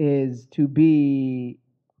is to be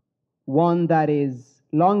one that is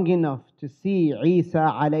long enough to see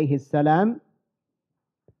Isa alayhi salam,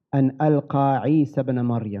 and alqa Isa ibn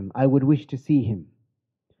Maryam, I would wish to see him.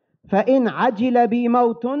 فَإِنْ عَجِلَ بِي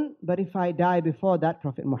مَوْتٌ. But if I die before that,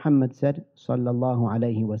 Prophet Muhammad said, sallallahu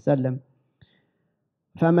alayhi wasallam,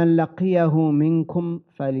 فَمَنْ لَقِيَهُ مِنْكُمْ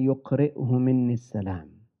فَلْيُقْرِئْهُ مِنِّي السَّلَامِ.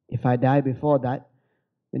 If I die before that,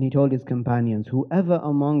 then he told his companions, whoever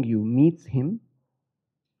among you meets him,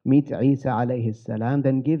 meets Isa alayhi salam,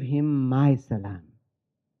 then give him my salam.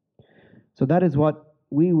 So that is what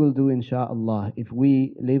we will do insha'Allah if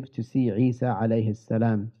we live to see Isa alayhi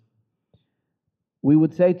salam. We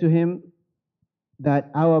would say to him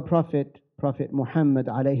that our Prophet Muhammad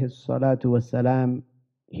alayhi salatu wasalam,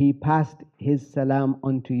 he passed his salam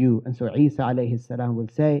unto you. And so Isa alayhi salam will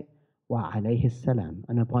say, wa alayhi salam,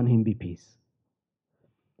 and upon him be peace.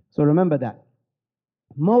 So remember that.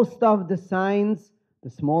 Most of the signs, the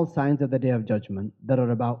small signs of the Day of Judgment, there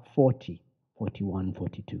are about 40, 41,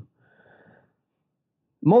 42.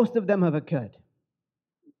 Most of them have occurred.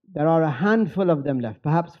 There are a handful of them left,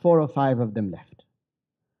 perhaps 4 or 5 of them left.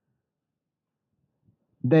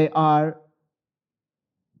 They are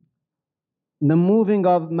the moving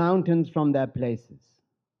of mountains from their places.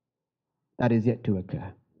 That is yet to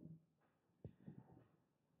occur.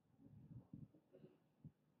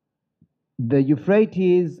 The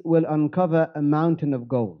Euphrates will uncover a mountain of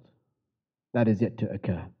gold. That is yet to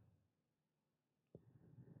occur.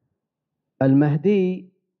 Al-Mahdi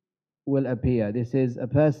will appear. This is a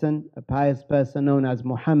person, a pious person known as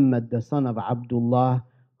Muhammad, the son of Abdullah,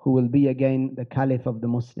 who will be again the Caliph of the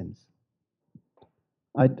Muslims.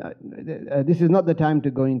 This is not the time to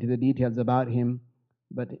go into the details about him,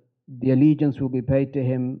 but the allegiance will be paid to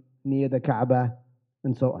him near the Kaaba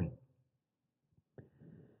and so on.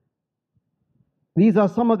 These are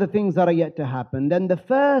some of the things that are yet to happen. Then the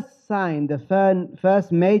first sign, the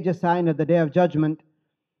first major sign of the Day of Judgment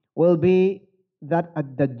will be that a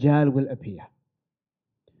Dajjal will appear.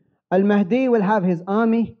 Al-Mahdi will have his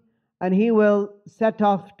army and he will set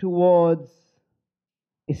off towards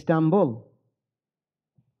Istanbul.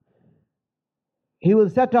 He will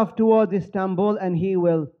set off towards Istanbul and he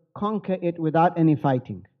will conquer it without any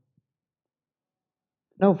fighting.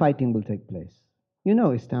 No fighting will take place. You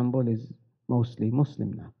know Istanbul is mostly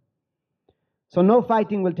Muslim now. So no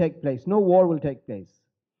fighting will take place, no war will take place.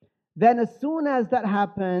 Then as soon as that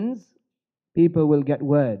happens, people will get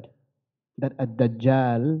word that a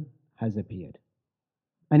Dajjal has appeared.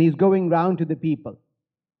 And he's going round to the people.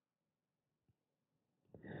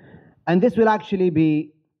 And this will actually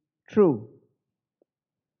be true,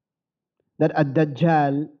 that a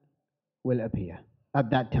Dajjal will appear at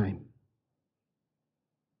that time.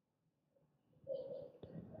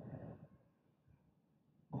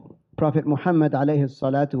 Prophet Muhammad alayhi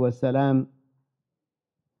salatu wasalam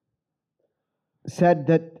said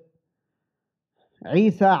that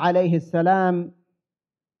Isa alayhi salam,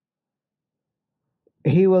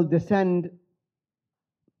 he will descend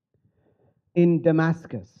in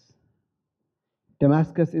Damascus.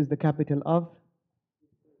 Damascus is the capital of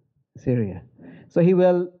Syria. So he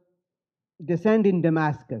will descend in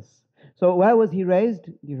Damascus. So where was he raised?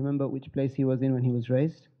 Do you remember which place he was in when he was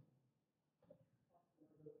raised?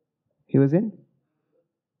 He was in?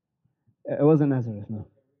 It wasn't Nazareth, no.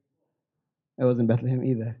 It wasn't Bethlehem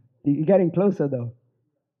either. You're getting closer though.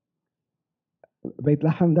 Beit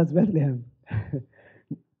Lahem, that's Bethlehem.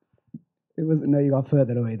 No, you got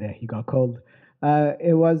further away there. You got cold.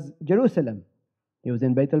 It was Jerusalem. He was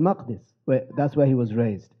in Beit al-Maqdis. That's where he was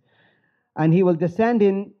raised. And he will descend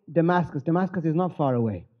in Damascus. Damascus is not far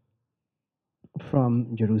away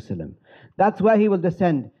from Jerusalem. That's where he will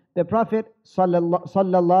descend. The Prophet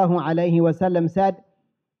sallallahu alayhi wasallam said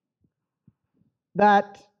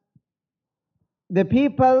that the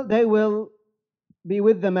people, they will be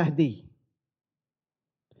with the Mahdi.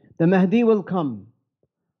 The Mahdi will come.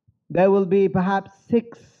 There will be perhaps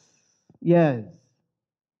 6 years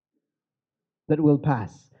that will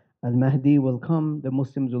pass. Al-Mahdi will come, the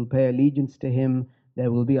Muslims will pay allegiance to him, there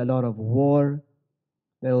will be a lot of war,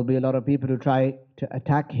 there will be a lot of people who try to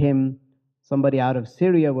attack him. Somebody out of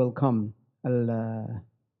Syria will come, Al-Sufyani,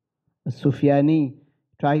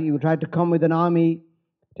 he will try to come with an army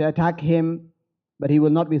to attack him, but he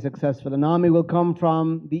will not be successful. An army will come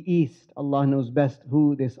from the east. Allah knows best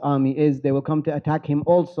who this army is. They will come to attack him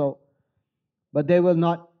also, but they will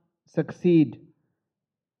not succeed.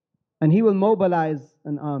 And he will mobilize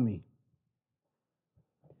an army.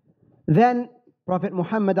 Then Prophet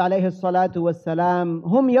Muhammad alayhi salatu wassalam,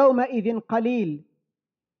 hum yawma idhin qaleel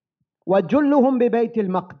wa julluhum bi Bayt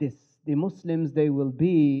al-Maqdis. The Muslims, they will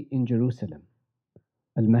be in Jerusalem.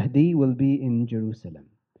 Al-Mahdi will be in Jerusalem.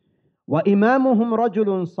 Wa imamuhum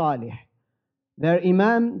rajulun salih. Their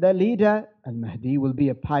imam, their leader, Al-Mahdi, will be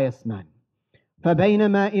a pious man.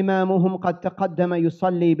 فَبَيْنَمَا إِمَامُهُمْ قَدْ تَقَدَّمَ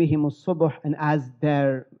يُصَلِّي بِهِمُ الصُّبْحِ. And as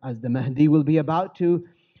the Mahdi will be about to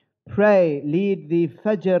pray, lead the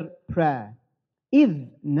Fajr prayer, إِذْ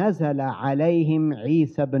نَزَلَ عَلَيْهِمْ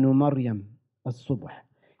عِيسَى بْنُ مَرْيَمْ الصُّبْحِ.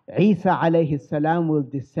 Isa alayhi salam will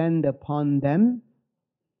descend upon them.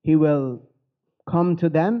 He will come to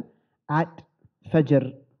them at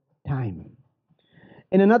Fajr time.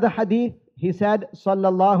 In another hadith, he said,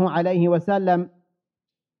 sallallahu alayhi wasallam,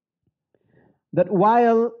 that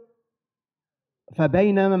while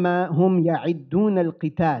فَبَيْنَمَا هُمْ يَعِدُّونَ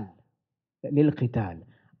الْقِتَالِ لِلْقِتَالِ,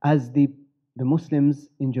 as the Muslims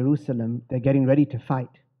in Jerusalem, they're getting ready to fight.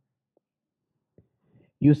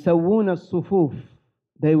 يُسَوُّونَ الصُّفُوفِ,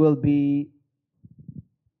 they will be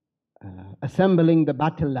assembling the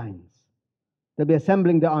battle lines. They'll be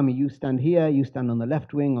assembling the army. You stand here, you stand on the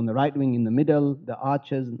left wing, on the right wing, in the middle, the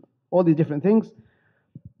archers, all these different things.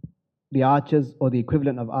 The archers, or the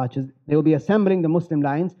equivalent of archers, they will be assembling the Muslim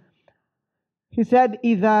lines. He said,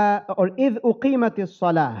 إِذْ أُقِيمَتِ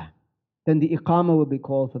الصَّلَاةِ, then the iqamah will be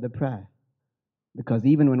called for the prayer. Because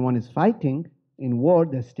even when one is fighting in war,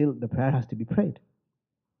 there's still, the prayer has to be prayed.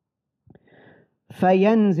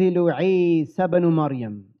 فَيَنْزِلُ عِيسَى بْنُ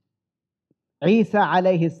مَرْيَمْ, Isa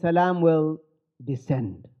alayhi salam will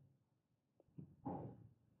descend.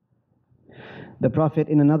 The Prophet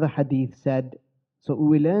in another hadith said, so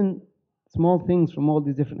we learn small things from all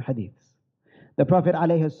these different hadiths. The Prophet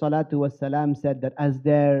alayhi salatu wasalam said that as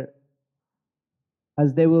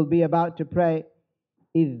they will be about to pray,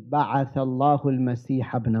 إِذْ بَعَثَ اللَّهُ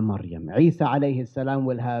الْمَسِيحَ ابْنَ مَرْيَمْ, Isa alayhi salam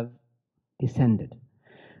will have descended.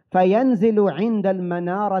 فَيَنْزِلُ عِنْدَ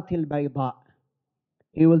الْمَنَارَةِ الْبَيْضَاءِ,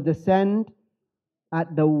 he will descend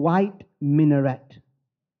at the white minaret,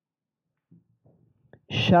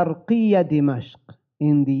 شَرْقِيَّ دِمَشْقٍ,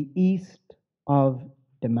 in the east of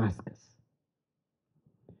Damascus.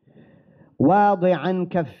 واضعا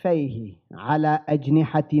كفيه على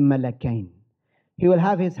أجنحة ملكين, he will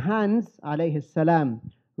have his hands alayhi salam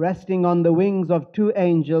resting on the wings of two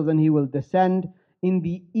angels, and he will descend in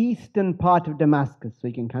the eastern part of Damascus. So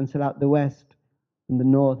you can cancel out the west and the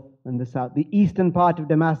north and the south. The eastern part of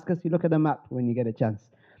Damascus, you look at the map when you get a chance.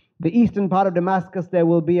 The eastern part of Damascus, there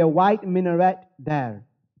will be a white minaret there.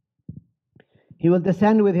 He will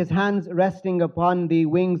descend with his hands resting upon the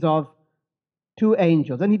wings of two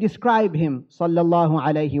angels. And he described him, sallallahu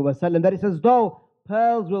alayhi wasallam, that it's as though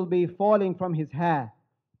pearls will be falling from his hair.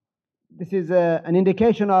 This is an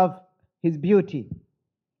indication of his beauty.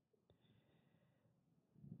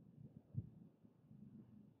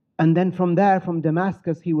 And then from there, from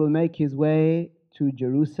Damascus, he will make his way to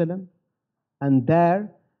Jerusalem. And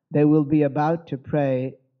there, they will be about to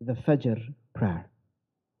pray the Fajr prayer.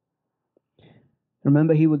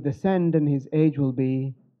 Remember, he will descend and his age will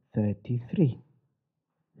be 33.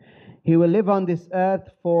 He will live on this earth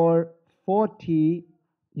for 40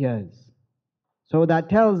 years. So that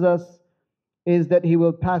tells us is that he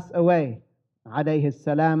will pass away, alayhi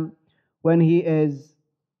salam, when he is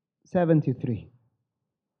 73.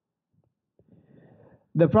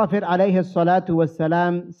 The Prophet alayhi salatu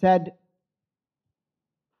wasalam said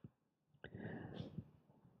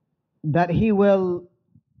that he will,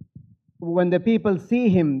 when the people see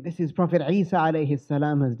him, this is Prophet Isa alayhi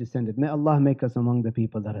salam has descended. May Allah make us among the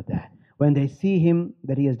people that are there. When they see him,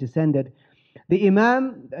 that he has descended, the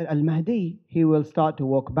Imam, Al-Mahdi, he will start to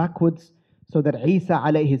walk backwards so that Isa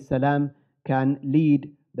alayhi salam can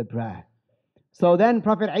lead the prayer. So then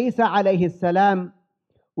Prophet Isa alayhi salam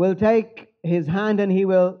will take his hand and he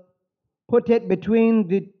will put it between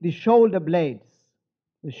the shoulder blades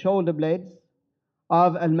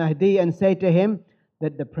of Al-Mahdi, and say to him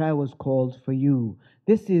that the prayer was called for you.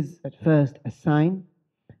 This is at first a sign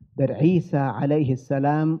that Isa alayhi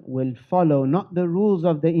salam will follow not the rules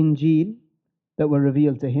of the Injil that were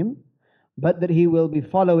revealed to him, but that he will be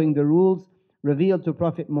following the rules revealed to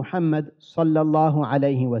Prophet Muhammad sallallahu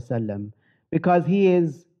alayhi wasallam, because he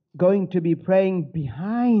is going to be praying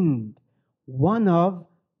behind one of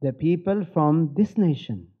the people from this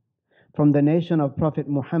nation, from the nation of Prophet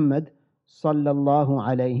Muhammad sallallahu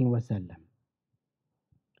alayhi wasallam.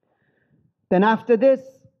 Then after this,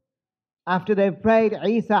 after they've prayed,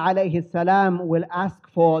 Isa alayhi salam will ask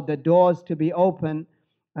for the doors to be open,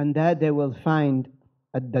 and there they will find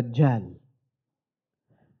a Dajjal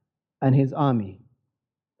and his army.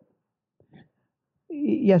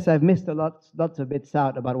 Yes, I've missed lots of bits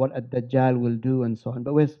out about what a Dajjal will do and so on,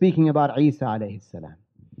 but we're speaking about Isa alayhi salam.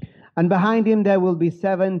 And behind him there will be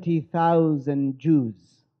 70,000 Jews.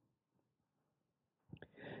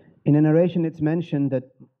 In a narration it's mentioned that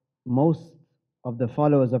most of the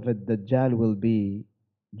followers of a Dajjal will be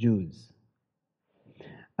Jews.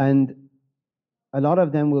 And a lot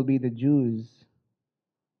of them will be the Jews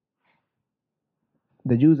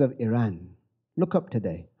of Iran. Look up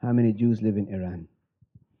today how many Jews live in Iran.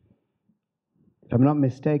 If I'm not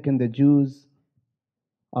mistaken, the Jews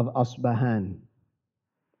of Asfahan.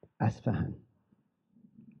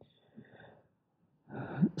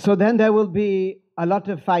 So then there will be a lot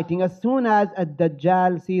of fighting. As soon as a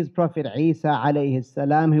Dajjal sees Prophet Isa alayhi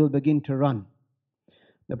salam, he will begin to run.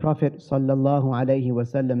 The Prophet sallallahu alayhi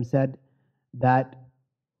wasallam said that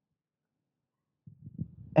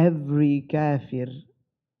every kafir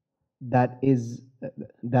that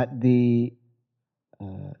the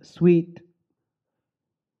sweet,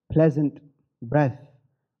 pleasant breath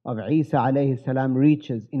of Isa alayhi salam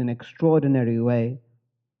reaches in an extraordinary way,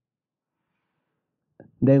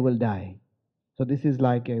 they will die. So this is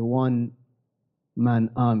like a one-man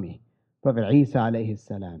army. Prophet Isa alayhi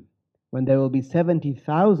salam. When there will be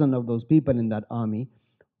 70,000 of those people in that army,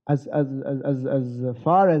 as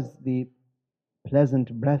far as the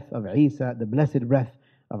pleasant breath of Isa, the blessed breath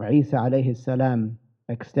of Isa alayhi salam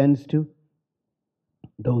extends to,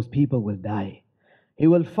 those people will die. He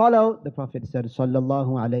will follow, the Prophet said,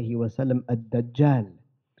 sallallahu alayhi wasallam, ad-Dajjal,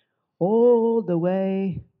 all the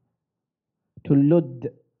way to Lud.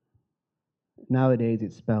 Nowadays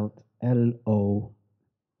it's spelled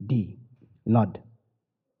L-O-D, Lud.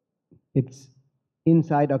 It's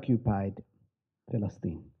inside occupied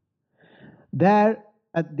Palestine. There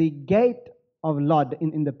at the gate of Lud,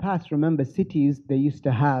 in the past, remember, cities, they used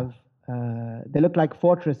to have, they looked like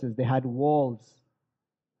fortresses. They had walls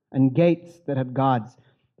and gates that had guards.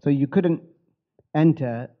 So you couldn't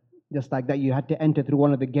enter just like that. You had to enter through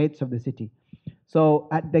one of the gates of the city. So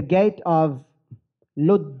at the gate of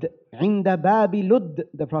Lud, عند باب Lud,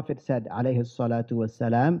 the Prophet said, alayhi salatu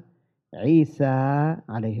wassalam, Isa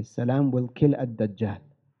alayhi salam will kill ad-Dajjal.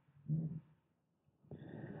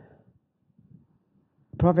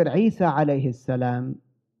 Prophet Isa alayhi salam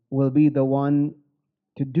will be the one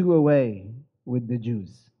to do away with the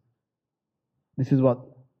Jews. This is what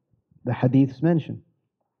the hadiths mention.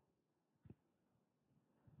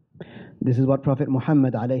 This is what Prophet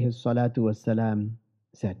Muhammad alayhi salatu wasalam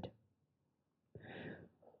said.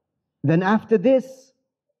 Then after this,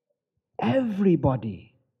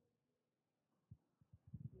 everybody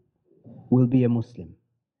will be a Muslim.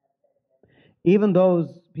 Even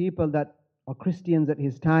those people that are Christians at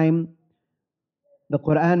his time, the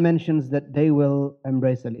Quran mentions that they will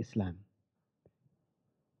embrace al-Islam.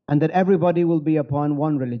 And that everybody will be upon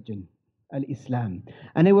one religion, al-Islam.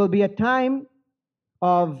 And it will be a time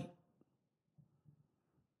of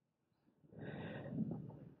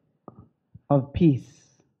peace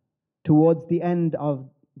towards the end of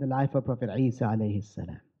the life of Prophet Isa alayhi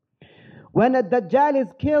salam. When a Dajjal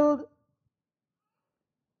is killed,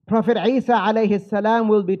 Prophet Isa alayhi salam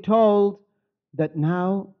will be told that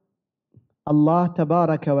now Allah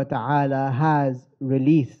tabaraka wa ta'ala has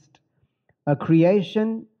released a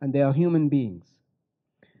creation, and they are human beings,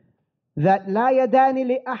 that لا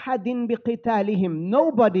يدان لأحد بقتالهم,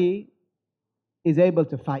 nobody is able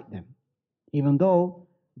to fight them, even though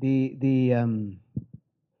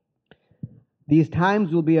these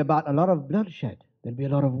times will be about a lot of bloodshed. There'll be a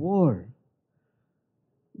lot of war,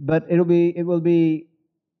 but it will be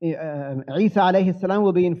Isa alayhi salam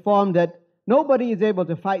will be informed that nobody is able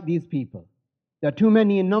to fight these people. There are too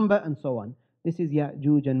many in number and so on. This is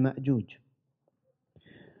Ya'juj and Ma'juj.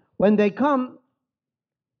 When they come,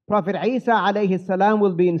 Prophet Isa alayhi salam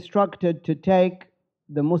will be instructed to take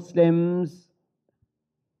the Muslims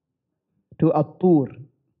to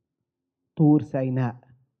Tur Sinai,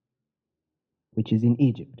 which is in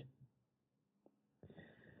Egypt.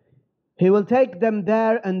 He will take them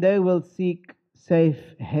there, and they will seek safe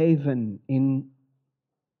haven in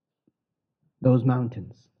those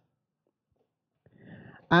mountains.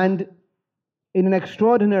 And in an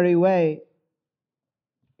extraordinary way,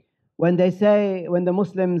 When the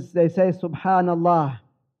Muslims, they say Subhanallah,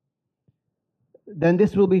 then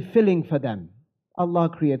this will be filling for them. Allah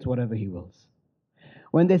creates whatever He wills.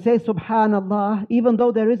 When they say Subhanallah, even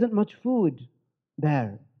though there isn't much food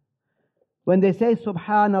there, when they say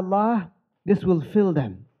Subhanallah, this will fill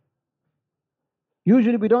them.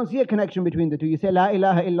 Usually we don't see a connection between the two. You say La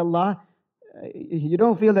ilaha illallah, you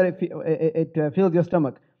don't feel that it fills your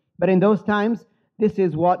stomach. But in those times, this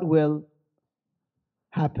is what will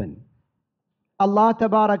happen. Allah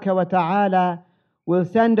Tabaraka wa Ta'ala will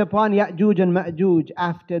send upon Ya'juj and Ma'juj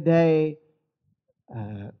after they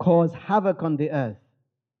cause havoc on the earth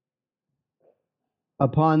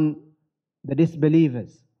upon the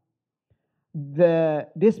disbelievers. The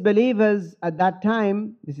disbelievers at that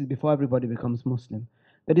time, this is before everybody becomes Muslim,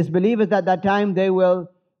 the disbelievers at that time, they will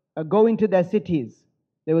go into their cities.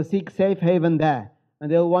 They will seek safe haven there,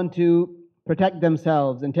 and they'll want to protect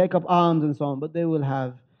themselves and take up arms and so on, but they will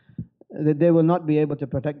not be able to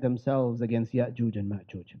protect themselves against Ya'juj and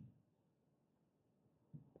Ma'juj.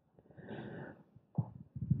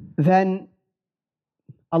 Then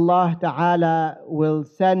Allah Ta'ala will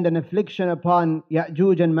send an affliction upon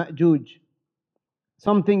Ya'juj and Ma'juj,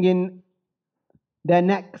 something in their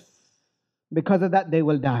necks. Because of that they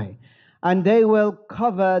will die, and they will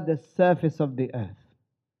cover the surface of the earth.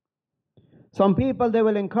 Some people, they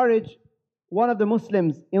will encourage one of the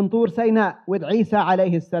Muslims in Tur Sayna with Isa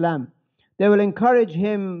alayhi salam. They will encourage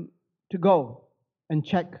him to go and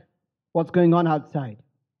check what's going on outside.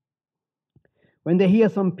 When they hear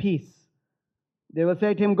some peace, they will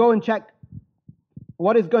say to him, go and check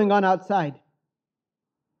what is going on outside.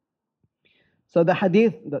 So the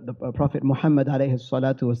hadith that the Prophet Muhammad alayhi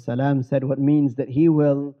salatu wasalam said, what means that he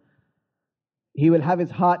will have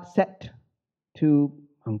his heart set to,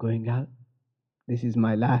 I'm going out. This is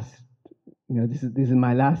my last, this is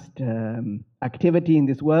my last activity in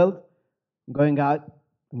this world. I'm going out,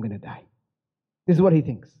 I'm going to die. This is what he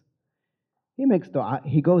thinks. He makes dua,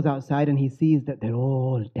 he goes outside and he sees that they're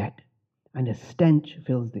all dead and a stench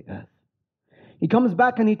fills the earth. He comes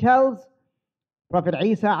back and he tells Prophet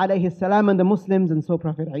Isa alayhi salam and the Muslims, and so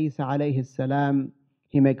Prophet Isa alayhi salam,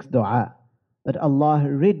 he makes dua that Allah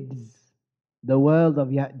rids the world of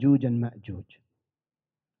Ya'juj and Ma'juj.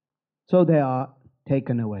 So they are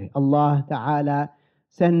taken away. Allah Ta'ala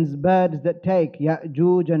sends birds that take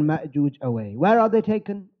Ya'juj and Ma'juj away. Where are they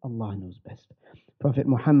taken? Allah knows best. Prophet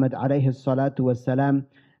Muhammad alayhi salatu wasalam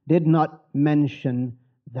did not mention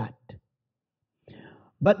that.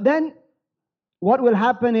 But then what will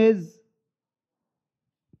happen is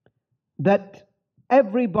that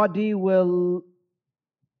everybody will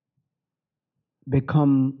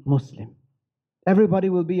become Muslim. Everybody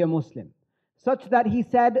will be a Muslim. Such that he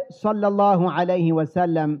said, sallallahu alayhi wa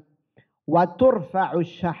sallam, وَتُرْفَعُ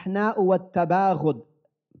الشَّحْنَاءُ وَالتَّبَاغُضُ.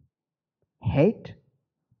 Hate,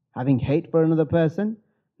 having hate for another person,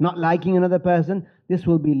 not liking another person, this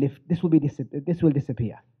will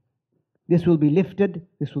disappear. This will be lifted,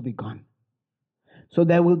 this will be gone. So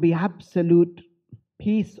there will be absolute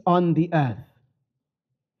peace on the earth.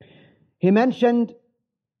 He mentioned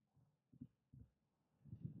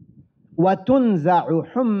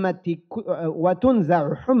وَتُنْزَعُ حُمَّةُ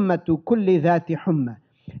كُلِّ ذَاتِ حُمَّةٍ.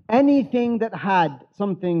 Anything that had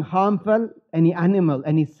something harmful, any animal,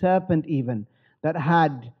 any serpent even, that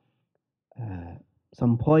had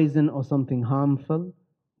some poison or something harmful,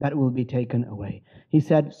 that will be taken away. He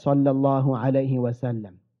said, sallallahu alayhi wa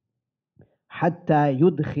sallam, حَتَّى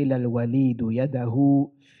يُدْخِلَ الْوَلِيدُ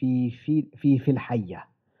يَدَهُ فِي الْحَيَّةِ.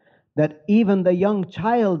 That even the young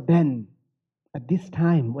child then, at this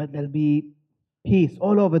time where there'll be peace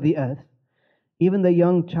all over the earth, even the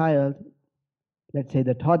young child, let's say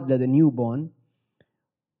the toddler, the newborn,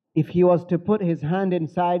 if he was to put his hand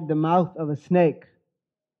inside the mouth of a snake,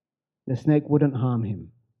 the snake wouldn't harm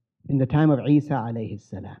him. In the time of Isa alayhi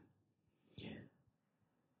salam.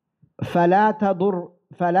 فَلَا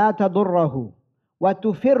تَضُرَّهُ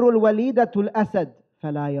وَتُفِرُّ الْوَلِيدَةُ الْأَسَدُ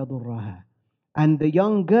فَلَا يَضُرَّهَا. And the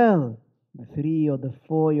young girl, the 3 or the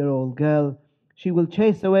 4-year-old girl, she will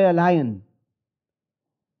chase away a lion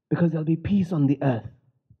because there'll be peace on the earth.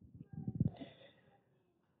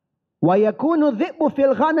 وَيَكُونُ الذِّئْبُ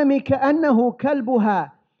فِي الْغَنَمِ كَأَنَّهُ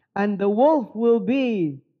كَلْبُهَا. And the wolf will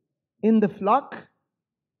be in the flock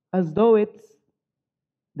as though it's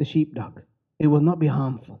the sheepdog. It will not be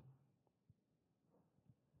harmful.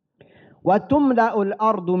 وَتُمْلَأُ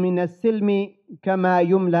الْأَرْضُ مِنَ السِّلْمِ كَمَا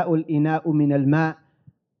يُمْلَأُ الْإِنَاءُ مِنَ الْمَاءِ.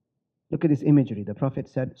 Look at this imagery. The Prophet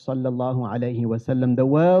said, sallallahu alayhi wa sallam, the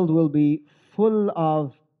world will be full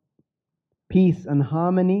of peace and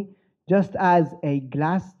harmony, just as a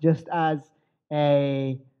glass, just as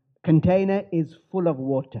a container is full of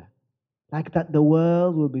water. like that the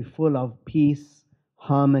world will be full of peace,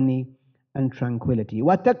 harmony, and tranquility.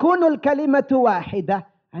 وَتَكُونُ الْكَلِمَةُ وَاحِدَةً,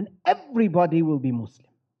 and everybody will be Muslim.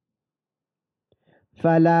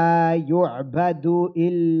 فَلَا يُعْبَدُ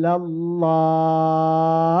إِلَّا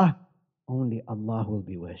اللَّهِ, only Allah will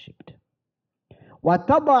be worshipped.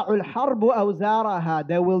 وَتَضَعُ الْحَرْبُ أَوْزَارَهَا,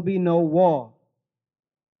 there will be no war.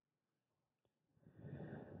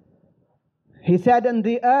 He said, and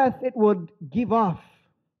the earth, it would give off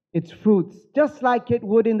its fruits, just like it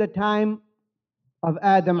would in the time of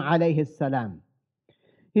Adam alayhi salam.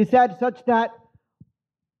 He said, such that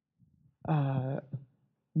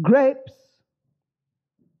grapes,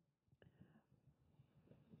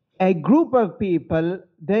 a group of people,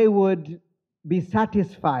 they would be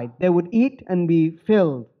satisfied. They would eat and be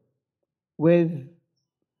filled with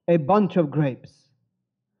a bunch of grapes.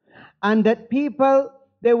 And that people,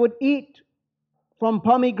 they would eat from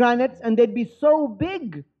pomegranates and they'd be so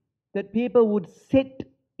big that people would sit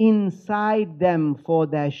inside them for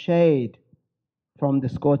their shade from the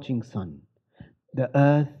scorching sun. The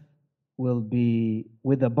earth will be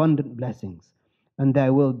with abundant blessings and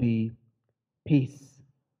there will be peace.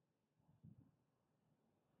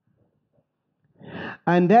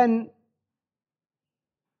 And then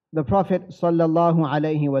the Prophet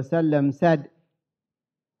ﷺ said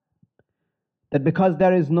that because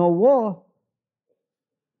there is no war,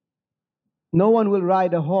 no one will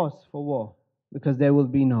ride a horse for war because there will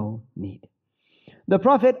be no need. The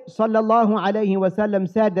Prophet ﷺ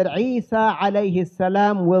said that Isa alayhi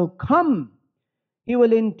salam will come. He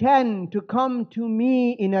will intend to come to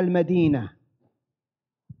me in Al-Madinah.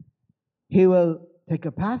 He will take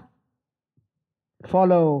a path,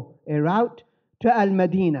 follow a route to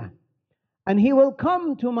Al-Madinah. And he will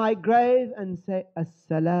come to my grave and say,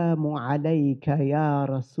 Assalamu alayka ya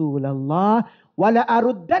Rasulallah, wa la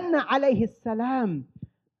aruddanna alayhi salam.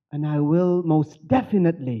 And I will most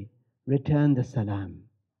definitely return the salam.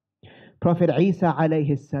 Prophet Isa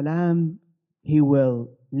alayhi salam, he will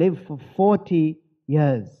live for 40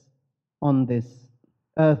 years on this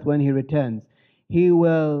earth when he returns. He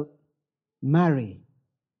will marry.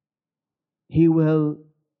 He will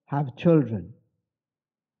have children.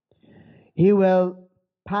 He will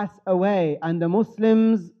pass away and the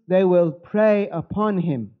Muslims, they will pray upon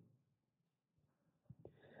him.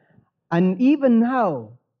 And even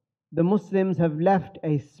now, the Muslims have left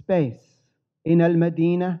a space in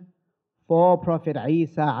Al-Madinah for Prophet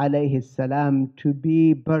Isa alayhi salam to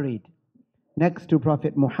be buried next to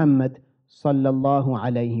Prophet Muhammad sallallahu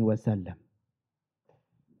alayhi wasallam.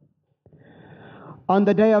 On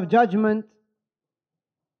the Day of Judgment,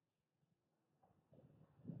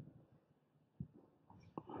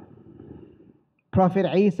 Prophet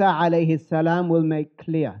Isa alayhi salam will make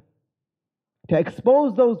clear to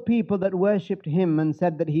expose those people that worshipped him and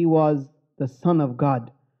said that he was the Son of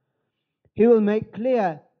God. He will make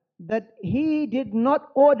clear that he did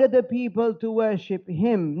not order the people to worship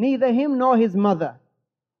him, neither him nor his mother.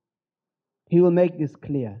 He will make this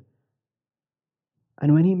clear.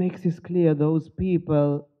 And when he makes this clear, those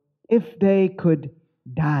people, if they could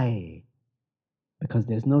die, because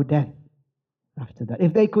there's no death after that,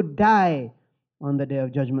 if they could die on the Day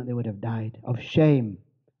of Judgment, they would have died of shame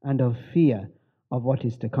and of fear of what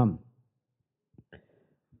is to come.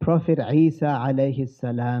 Prophet Isa alayhi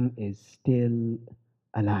salam is still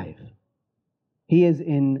alive. He is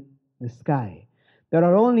in the sky. There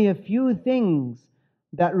are only a few things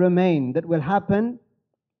that remain, that will happen,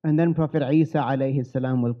 and then Prophet Isa alayhi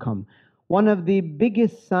salam will come. One of the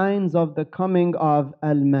biggest signs of the coming of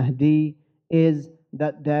Al-Mahdi is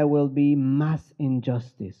that there will be mass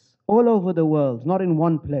injustice all over the world, not in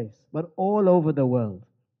one place, but all over the world.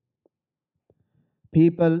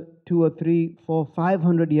 People 2 or 3, 4,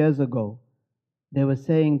 500 years ago, they were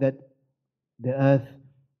saying that the earth,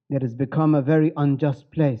 it has become a very unjust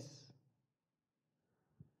place.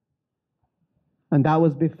 And that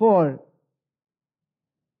was before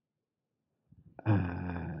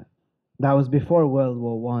World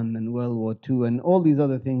War I and World War II and all these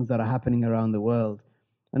other things that are happening around the world,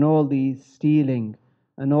 and all the stealing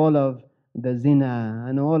and all of the zina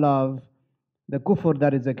and all of the kufr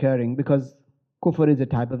that is occurring, because kufr is a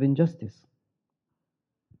type of injustice.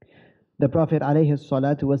 The Prophet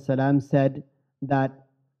ﷺ said that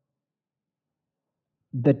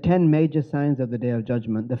the 10 major signs of the Day of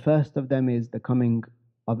Judgment, the first of them is the coming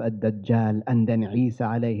of Dajjaal, and then Isa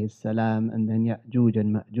alayhi salam, and then Ya'juj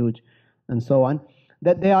and Ma'juj, and so on.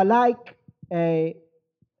 That they are like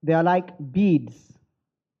beads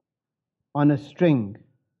on a string.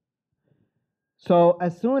 So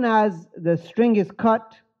as soon as the string is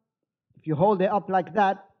cut, if you hold it up like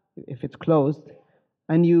that, if it's closed,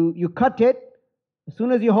 and you cut it. As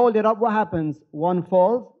soon as you hold it up, what happens? One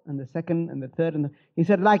falls, and the second, and the third, he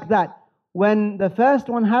said like that. When the first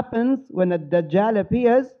one happens, when the Dajjal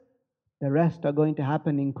appears, the rest are going to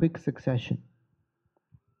happen in quick succession.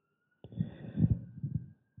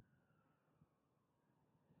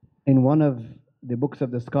 In one of the books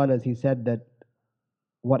of the scholars, he said that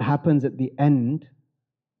what happens at the end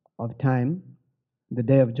of time, the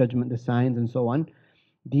day of judgment, the signs and so on,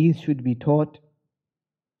 these should be taught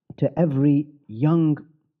to every young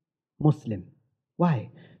Muslim.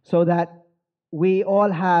 Why? So that we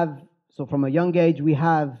all have, so from a young age, we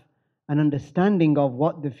have an understanding of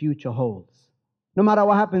what the future holds. No matter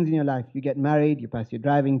what happens in your life, you get married, you pass your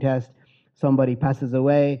driving test, somebody passes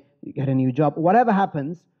away, you get a new job, whatever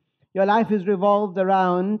happens, your life is revolved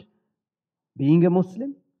around being a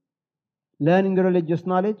Muslim, learning the religious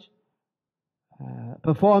knowledge,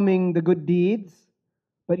 performing the good deeds,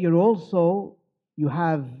 but you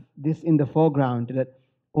have this in the foreground that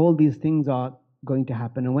all these things are going to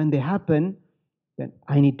happen. And when they happen, then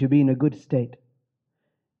I need to be in a good state.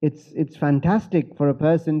 It's fantastic for a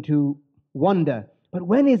person to wonder, but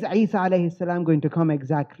when is Isa alayhi salam going to come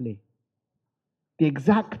exactly? The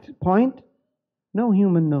exact point, no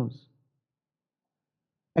human knows.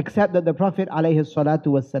 Except that the Prophet alayhi salatu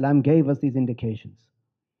wasalam gave us these indications.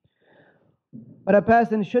 But a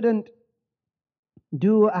person shouldn't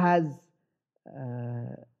do as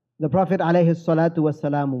the Prophet alayhi salatu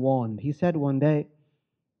wasalam warned. He said one day,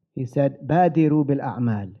 he said, Badiru bil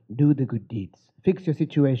a'mal, do the good deeds. Fix your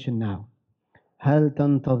situation now. Hal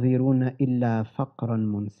tantaziruna illa faqran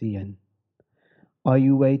munsiyan. Are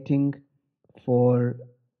you waiting for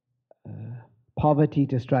poverty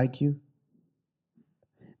to strike you?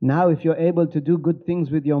 Now if you're able to do good things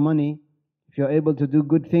with your money, if you're able to do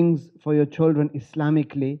good things for your children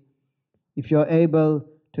Islamically, if you're able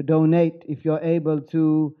to donate, if you're able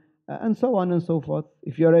to, and so on and so forth,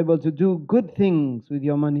 if you're able to do good things with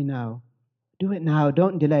your money now, do it now,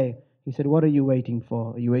 don't delay. He said, what are you waiting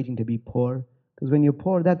for? Are you waiting to be poor? Because when you're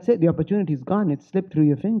poor, that's it, the opportunity is gone, it slipped through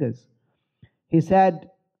your fingers. He said,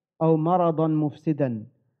 أو مرضا مفسدا.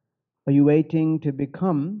 Are you waiting to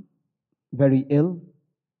become very ill?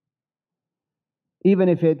 Even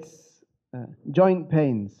if it's joint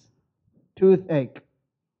pains, toothache,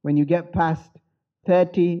 when you get past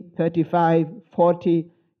 30, 35, 40,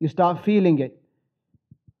 you start feeling it.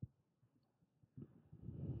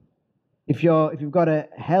 If you've got a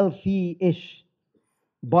healthy-ish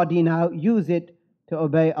body now, use it to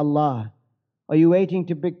obey Allah. Are you waiting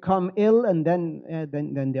to become ill and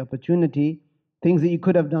then the opportunity, things that you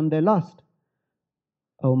could have done, they're lost?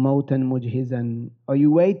 أو موتا مجهزا. Are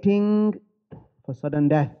you waiting for sudden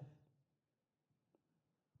death?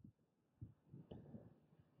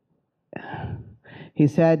 He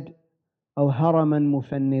said, أو هرما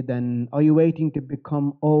مفندا. Are you waiting to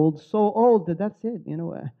become old? So old that that's it.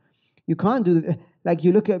 You can't do it. Like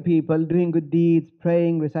you look at people doing good deeds,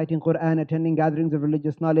 praying, reciting Quran, attending gatherings of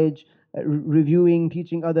religious knowledge, reviewing,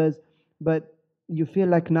 teaching others, but you feel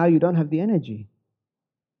like now you don't have the energy.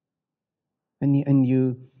 And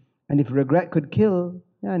if regret could kill,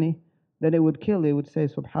 then it would kill. It would say,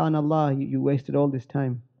 Subhanallah, you wasted all this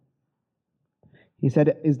time. He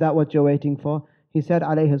said, is that what you're waiting for? He said,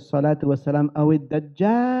 alayhi salatu wasalam, awid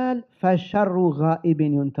Dajjal fasharru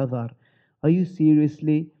ghaibin yuntazar. Are you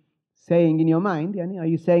seriously saying in your mind, are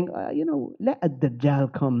you saying, let a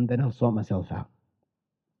Dajjal come, then I'll sort myself out?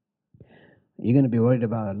 You're going to be worried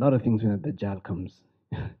about a lot of things when a Dajjal comes.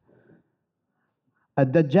 A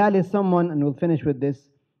Dajjal is someone, and we'll finish with this,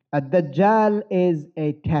 a Dajjal is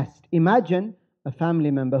a test. Imagine a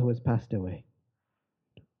family member who has passed away.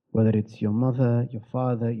 Whether it's your mother, your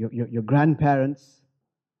father, your grandparents,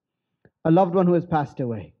 a loved one who has passed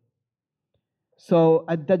away. So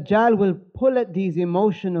a Dajjal will pull at these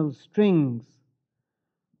emotional strings.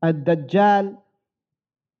 A Dajjal,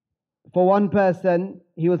 for one person,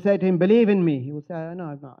 he will say to him, believe in me. He will say,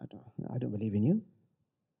 no, I don't believe in you.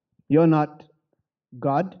 You're not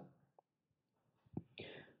God.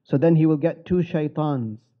 So then he will get two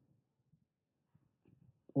shaitans.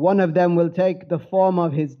 One of them will take the form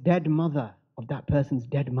of his dead mother, of that person's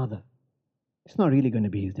dead mother. It's not really going to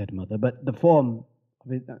be his dead mother, but the form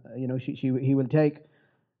of his, he will take,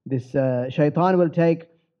 this shaitan will take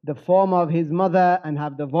the form of his mother and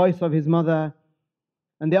have the voice of his mother.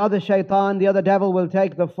 And the other shaitan, the other devil, will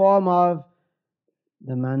take the form of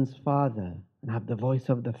the man's father and have the voice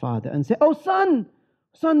of the father and say, oh son,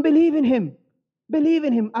 believe in him. Believe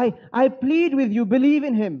in him. I plead with you, believe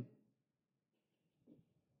in him.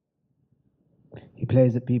 He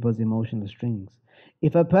plays at people's emotional strings.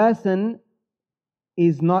 If a person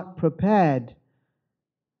is not prepared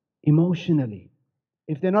emotionally,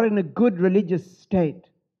 if they're not in a good religious state,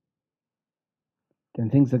 then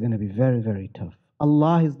things are going to be very, very tough.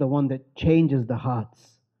 Allah is the one that changes the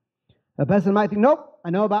hearts. A person might think, nope, I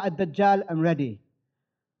know about Dajjal, I'm ready.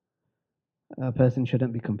 A person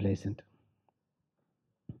shouldn't be complacent.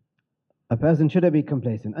 A person shouldn't be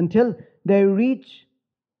complacent. Until they reach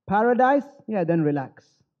paradise, yeah, then relax.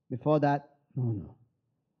 Before that, no.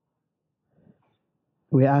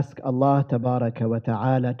 We ask Allah Tabaraka wa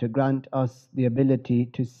Ta'ala to grant us the ability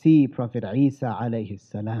to see Prophet Isa alayhi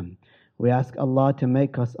salam. We ask Allah to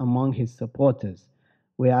make us among his supporters.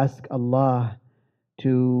 We ask Allah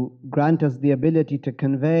to grant us the ability to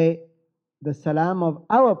convey the salam of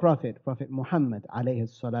our Prophet, Prophet Muhammad alayhi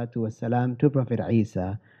salatu wasalam, to Prophet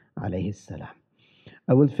Isa alayhi salam.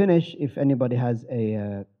 I will finish. If anybody has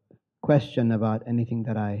a question about anything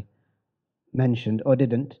that I mentioned or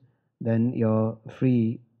didn't, then you're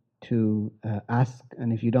free to ask.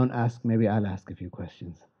 And if you don't ask, maybe I'll ask a few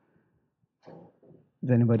questions. Does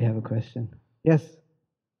anybody have a question? Yes?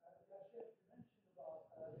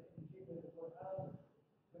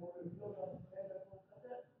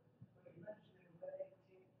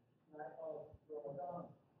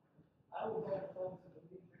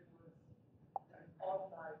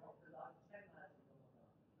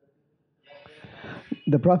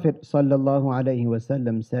 The Prophet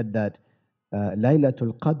ﷺ said that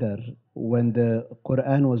Laylatul Qadr, when the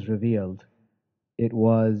Quran was revealed, it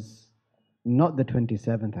was not the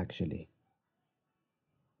 27th actually.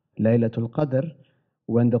 Laylatul Qadr,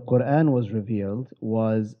 when the Quran was revealed,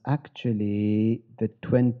 was actually the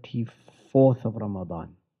 24th of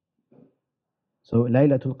Ramadan. So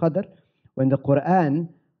Laylatul Qadr, when the Quran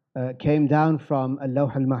came down from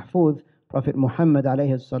Al-Lawh al-Mahfuz, Prophet Muhammad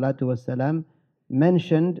alayhi salatu wasalam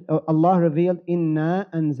mentioned, Allah revealed, Inna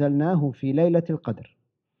anzalnahu fi Laylatul Qadr,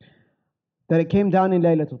 that it came down in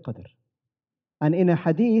Laylatul Qadr. And in a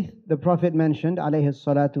hadith, the Prophet mentioned, alayhi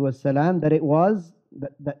salatu wasalam, that it was,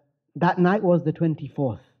 that night was the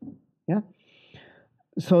 24th. Yeah?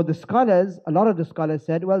 So the scholars, a lot of the scholars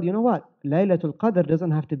said, well, you know what? Laylatul Qadr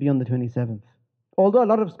doesn't have to be on the 27th. Although a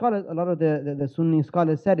lot of the Sunni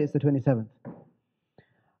scholars said it's the 27th.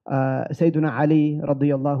 Sayyiduna Ali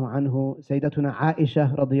radiyallahu anhu, Sayyidatuna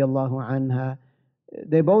Aisha radiyallahu anha,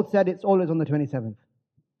 they both said it's always on the 27th.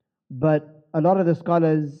 But a lot of the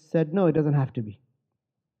scholars said, no, it doesn't have to be.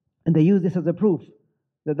 And they use this as a proof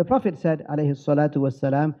that the Prophet said, alayhi salatu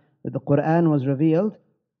wassalam, that the Quran was revealed,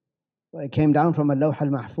 it came down from Al-Lawh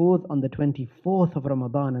al-Mahfuz on the 24th of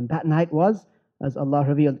Ramadan, and that night was, as Allah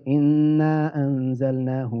revealed, Inna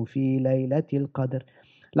anzalnahu fi laylatil qadr.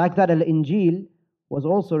 Like that, Al-Injil was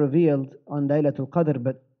also revealed on Laylatul Qadr,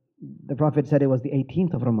 but the Prophet said it was the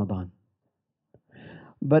 18th of Ramadan.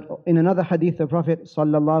 But in another hadith, the Prophet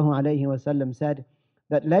sallallahu alayhi wasallam said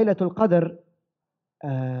that Laylatul Qadr,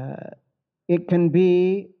 it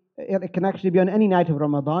can actually be on any night of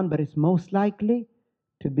Ramadan, but it's most likely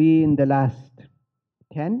to be in the last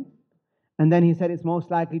 10. And then he said it's most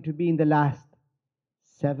likely to be in the last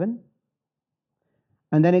 7.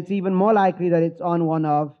 And then it's even more likely that it's on one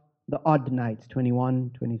of the odd nights,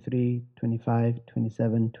 21, 23, 25,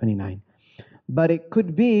 27, 29. But it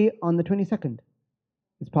could be on the 22nd.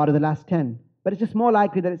 It's part of the last 10. But it's just more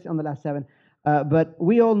likely that it's on the last 7. But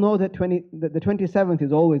we all know that the 27th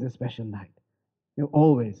is always a special night.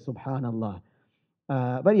 Always, subhanallah.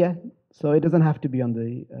 But yeah, so it doesn't have to be on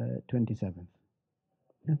the 27th.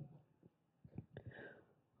 Yeah.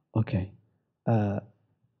 Okay.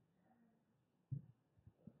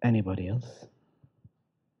 Anybody else?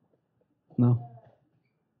 No?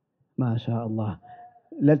 MashaAllah.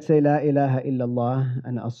 Let's say La ilaha illallah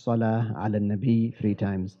and as-salah ala nabi 3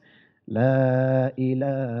 times. La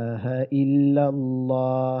ilaha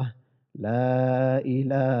illallah. La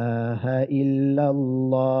ilaha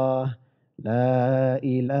illallah. La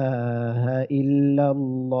ilaha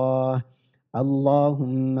illallah.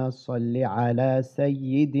 Allahumma salli ala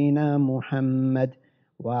Sayyidina Muhammad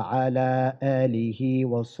wa ala alihi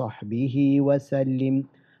wa sahbihi wa sallim.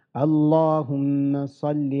 Allahumma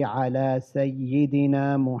salli ala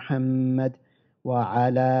Sayyidina Muhammad wa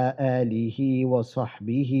ala alihi wa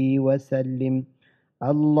sahbihi wa sallim.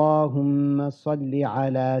 Allahumma salli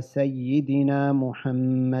ala Sayyidina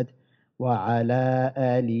Muhammad wa ala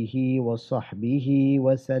alihi wa sahbihi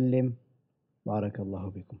wa sallim.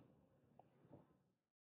 Barakallahu bikum.